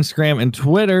find me on Instagram and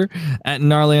Twitter at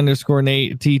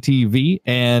gnarly_Nate TTV.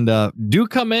 And do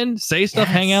come in, say stuff,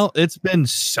 hang out. It's been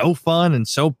so fun and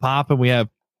so poppin'.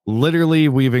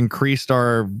 We've increased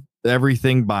our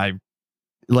everything by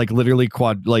like literally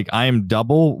I am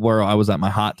double where I was at my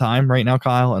hot time right now,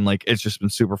 Kyle, and like it's just been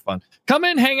super fun. Come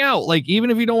in, hang out. Like,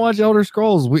 even if you don't watch Elder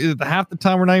Scrolls, half the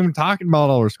time we're not even talking about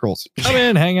Elder Scrolls. Come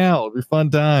in, hang out. It'll be a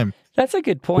fun time. That's a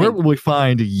good point. Where will we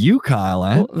find you, Kyle,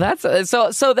 at? Well, that's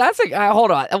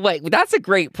hold on. Wait, that's a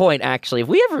great point, actually. If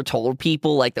we ever told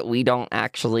people like that we don't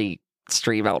actually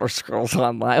stream Elder Scrolls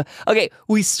Online. Okay,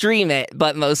 we stream it,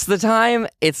 but most of the time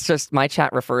it's just my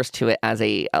chat refers to it as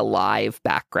a live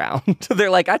background. They're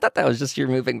like, I thought that was just your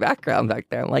moving background back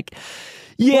there. I'm like,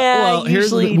 yeah, well,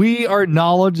 usually we are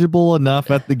knowledgeable enough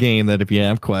at the game that if you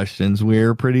have questions,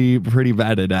 we're pretty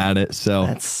vetted at it. So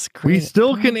that's great. We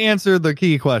still can answer the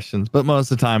key questions, but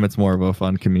most of the time it's more of a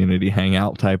fun community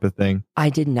hangout type of thing. I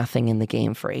did nothing in the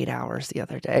game for 8 hours the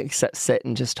other day except sit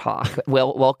and just talk.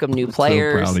 Well, welcome new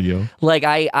players. So proud of you. Like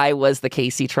I was the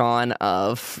Casey Tron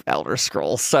of Elder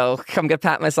Scrolls. So I'm gonna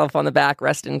pat myself on the back.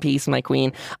 Rest in peace, my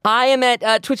queen. I am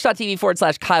at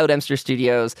twitch.tv/Kyle Dempster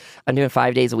Studios. I'm doing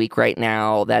 5 days a week right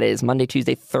now. That is Monday,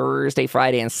 Tuesday, Thursday,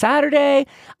 Friday, and Saturday.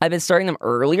 I've been starting them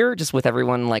earlier just with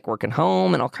everyone like working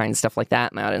home and all kinds of stuff like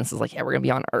that. My audience is like, yeah, we're going to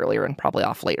be on earlier and probably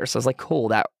off later. So I was like, cool,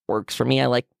 that works for me. I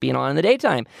like being on in the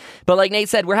daytime. But like Nate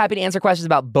said, we're happy to answer questions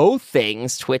about both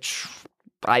things. Twitch,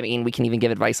 I mean, we can even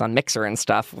give advice on Mixer and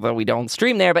stuff, although we don't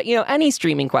stream there. But, any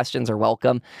streaming questions are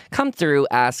welcome. Come through,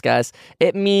 ask us.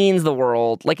 It means the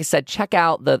world. Like I said, check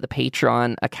out the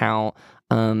Patreon account.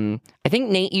 I think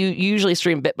Nate, you usually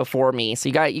stream a bit before me, so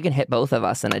you can hit both of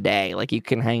us in a day. Like, you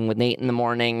can hang with Nate in the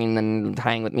morning and then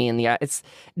hang with me in the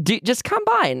just come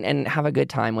by and have a good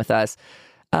time with us.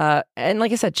 And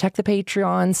like I said, check the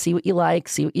Patreon, see what you like,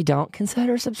 see what you don't.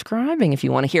 Consider subscribing if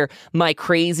you want to hear my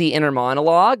crazy inner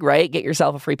monologue. Right, get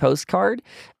yourself a free postcard,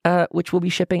 which will be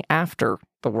shipping after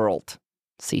the world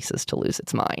ceases to lose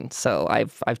its mind. So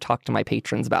I've talked to my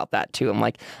patrons about that too. I'm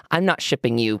like, I'm not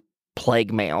shipping you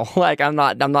plague mail. Like, I'm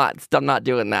not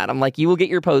doing that. I'm like, you will get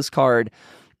your postcard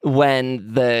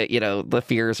when the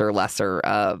fears are lesser.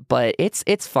 But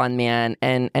it's fun, man.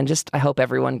 And just, I hope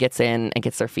everyone gets in and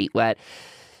gets their feet wet.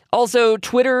 Also,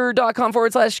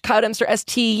 twitter.com/Kyle Dempster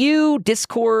STU,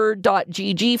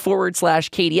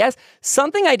 discord.gg/KDS.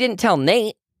 Something I didn't tell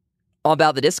Nate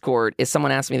about the Discord is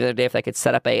someone asked me the other day if I could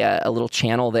set up a little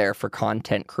channel there for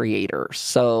content creators.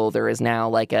 So there is now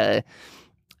like a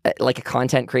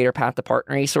content creator path to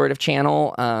partnery sort of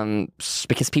channel,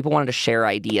 because people wanted to share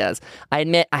ideas. I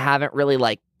admit I haven't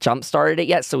really jump started it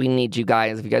yet, so we need you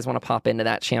guys. If you guys want to pop into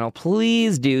that channel,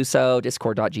 please do so.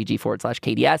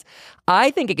 Discord.gg/KDS.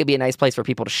 I think it could be a nice place for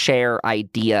people to share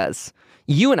ideas.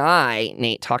 You and I,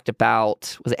 Nate, talked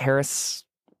about, was it Harris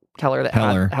Heller that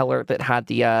had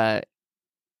the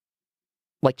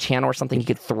channel or something you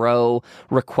could throw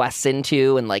requests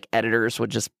into, and editors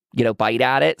would just bite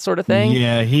at it, sort of thing.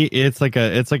 Yeah, he has a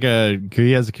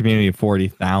community of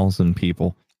 40,000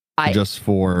 people just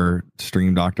for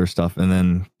Stream Doctor stuff, and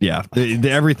then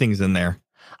everything's in there.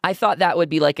 I thought that would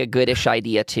be a goodish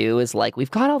idea too. Is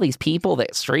we've got all these people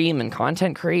that stream and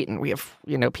content create, and we have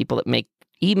people that make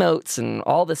emotes and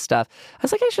all this stuff. I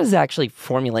was like, I should actually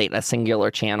formulate a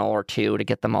singular channel or two to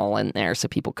get them all in there so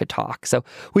people could talk. So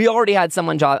we already had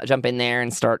someone jump in there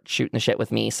and start shooting the shit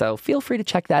with me. So feel free to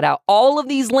check that out. All of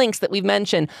these links that we've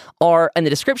mentioned are in the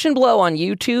description below on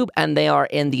YouTube, and they are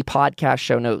in the podcast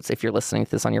show notes if you're listening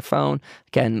to this on your phone.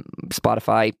 Again,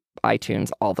 Spotify,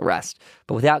 iTunes, all the rest.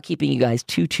 But without keeping you guys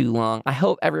too long, I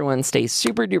hope everyone stays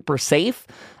super duper safe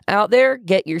out there.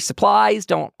 Get your supplies.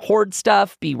 Don't hoard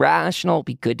stuff. Be rational.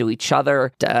 Be good to each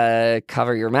other.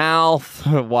 Cover your mouth.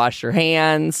 Wash your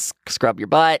hands. Scrub your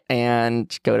butt.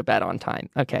 And go to bed on time.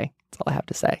 Okay, that's all I have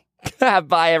to say.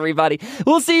 Bye, everybody.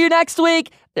 We'll see you next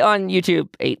week on YouTube,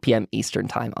 8 p.m. Eastern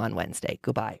Time on Wednesday.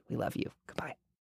 Goodbye. We love you.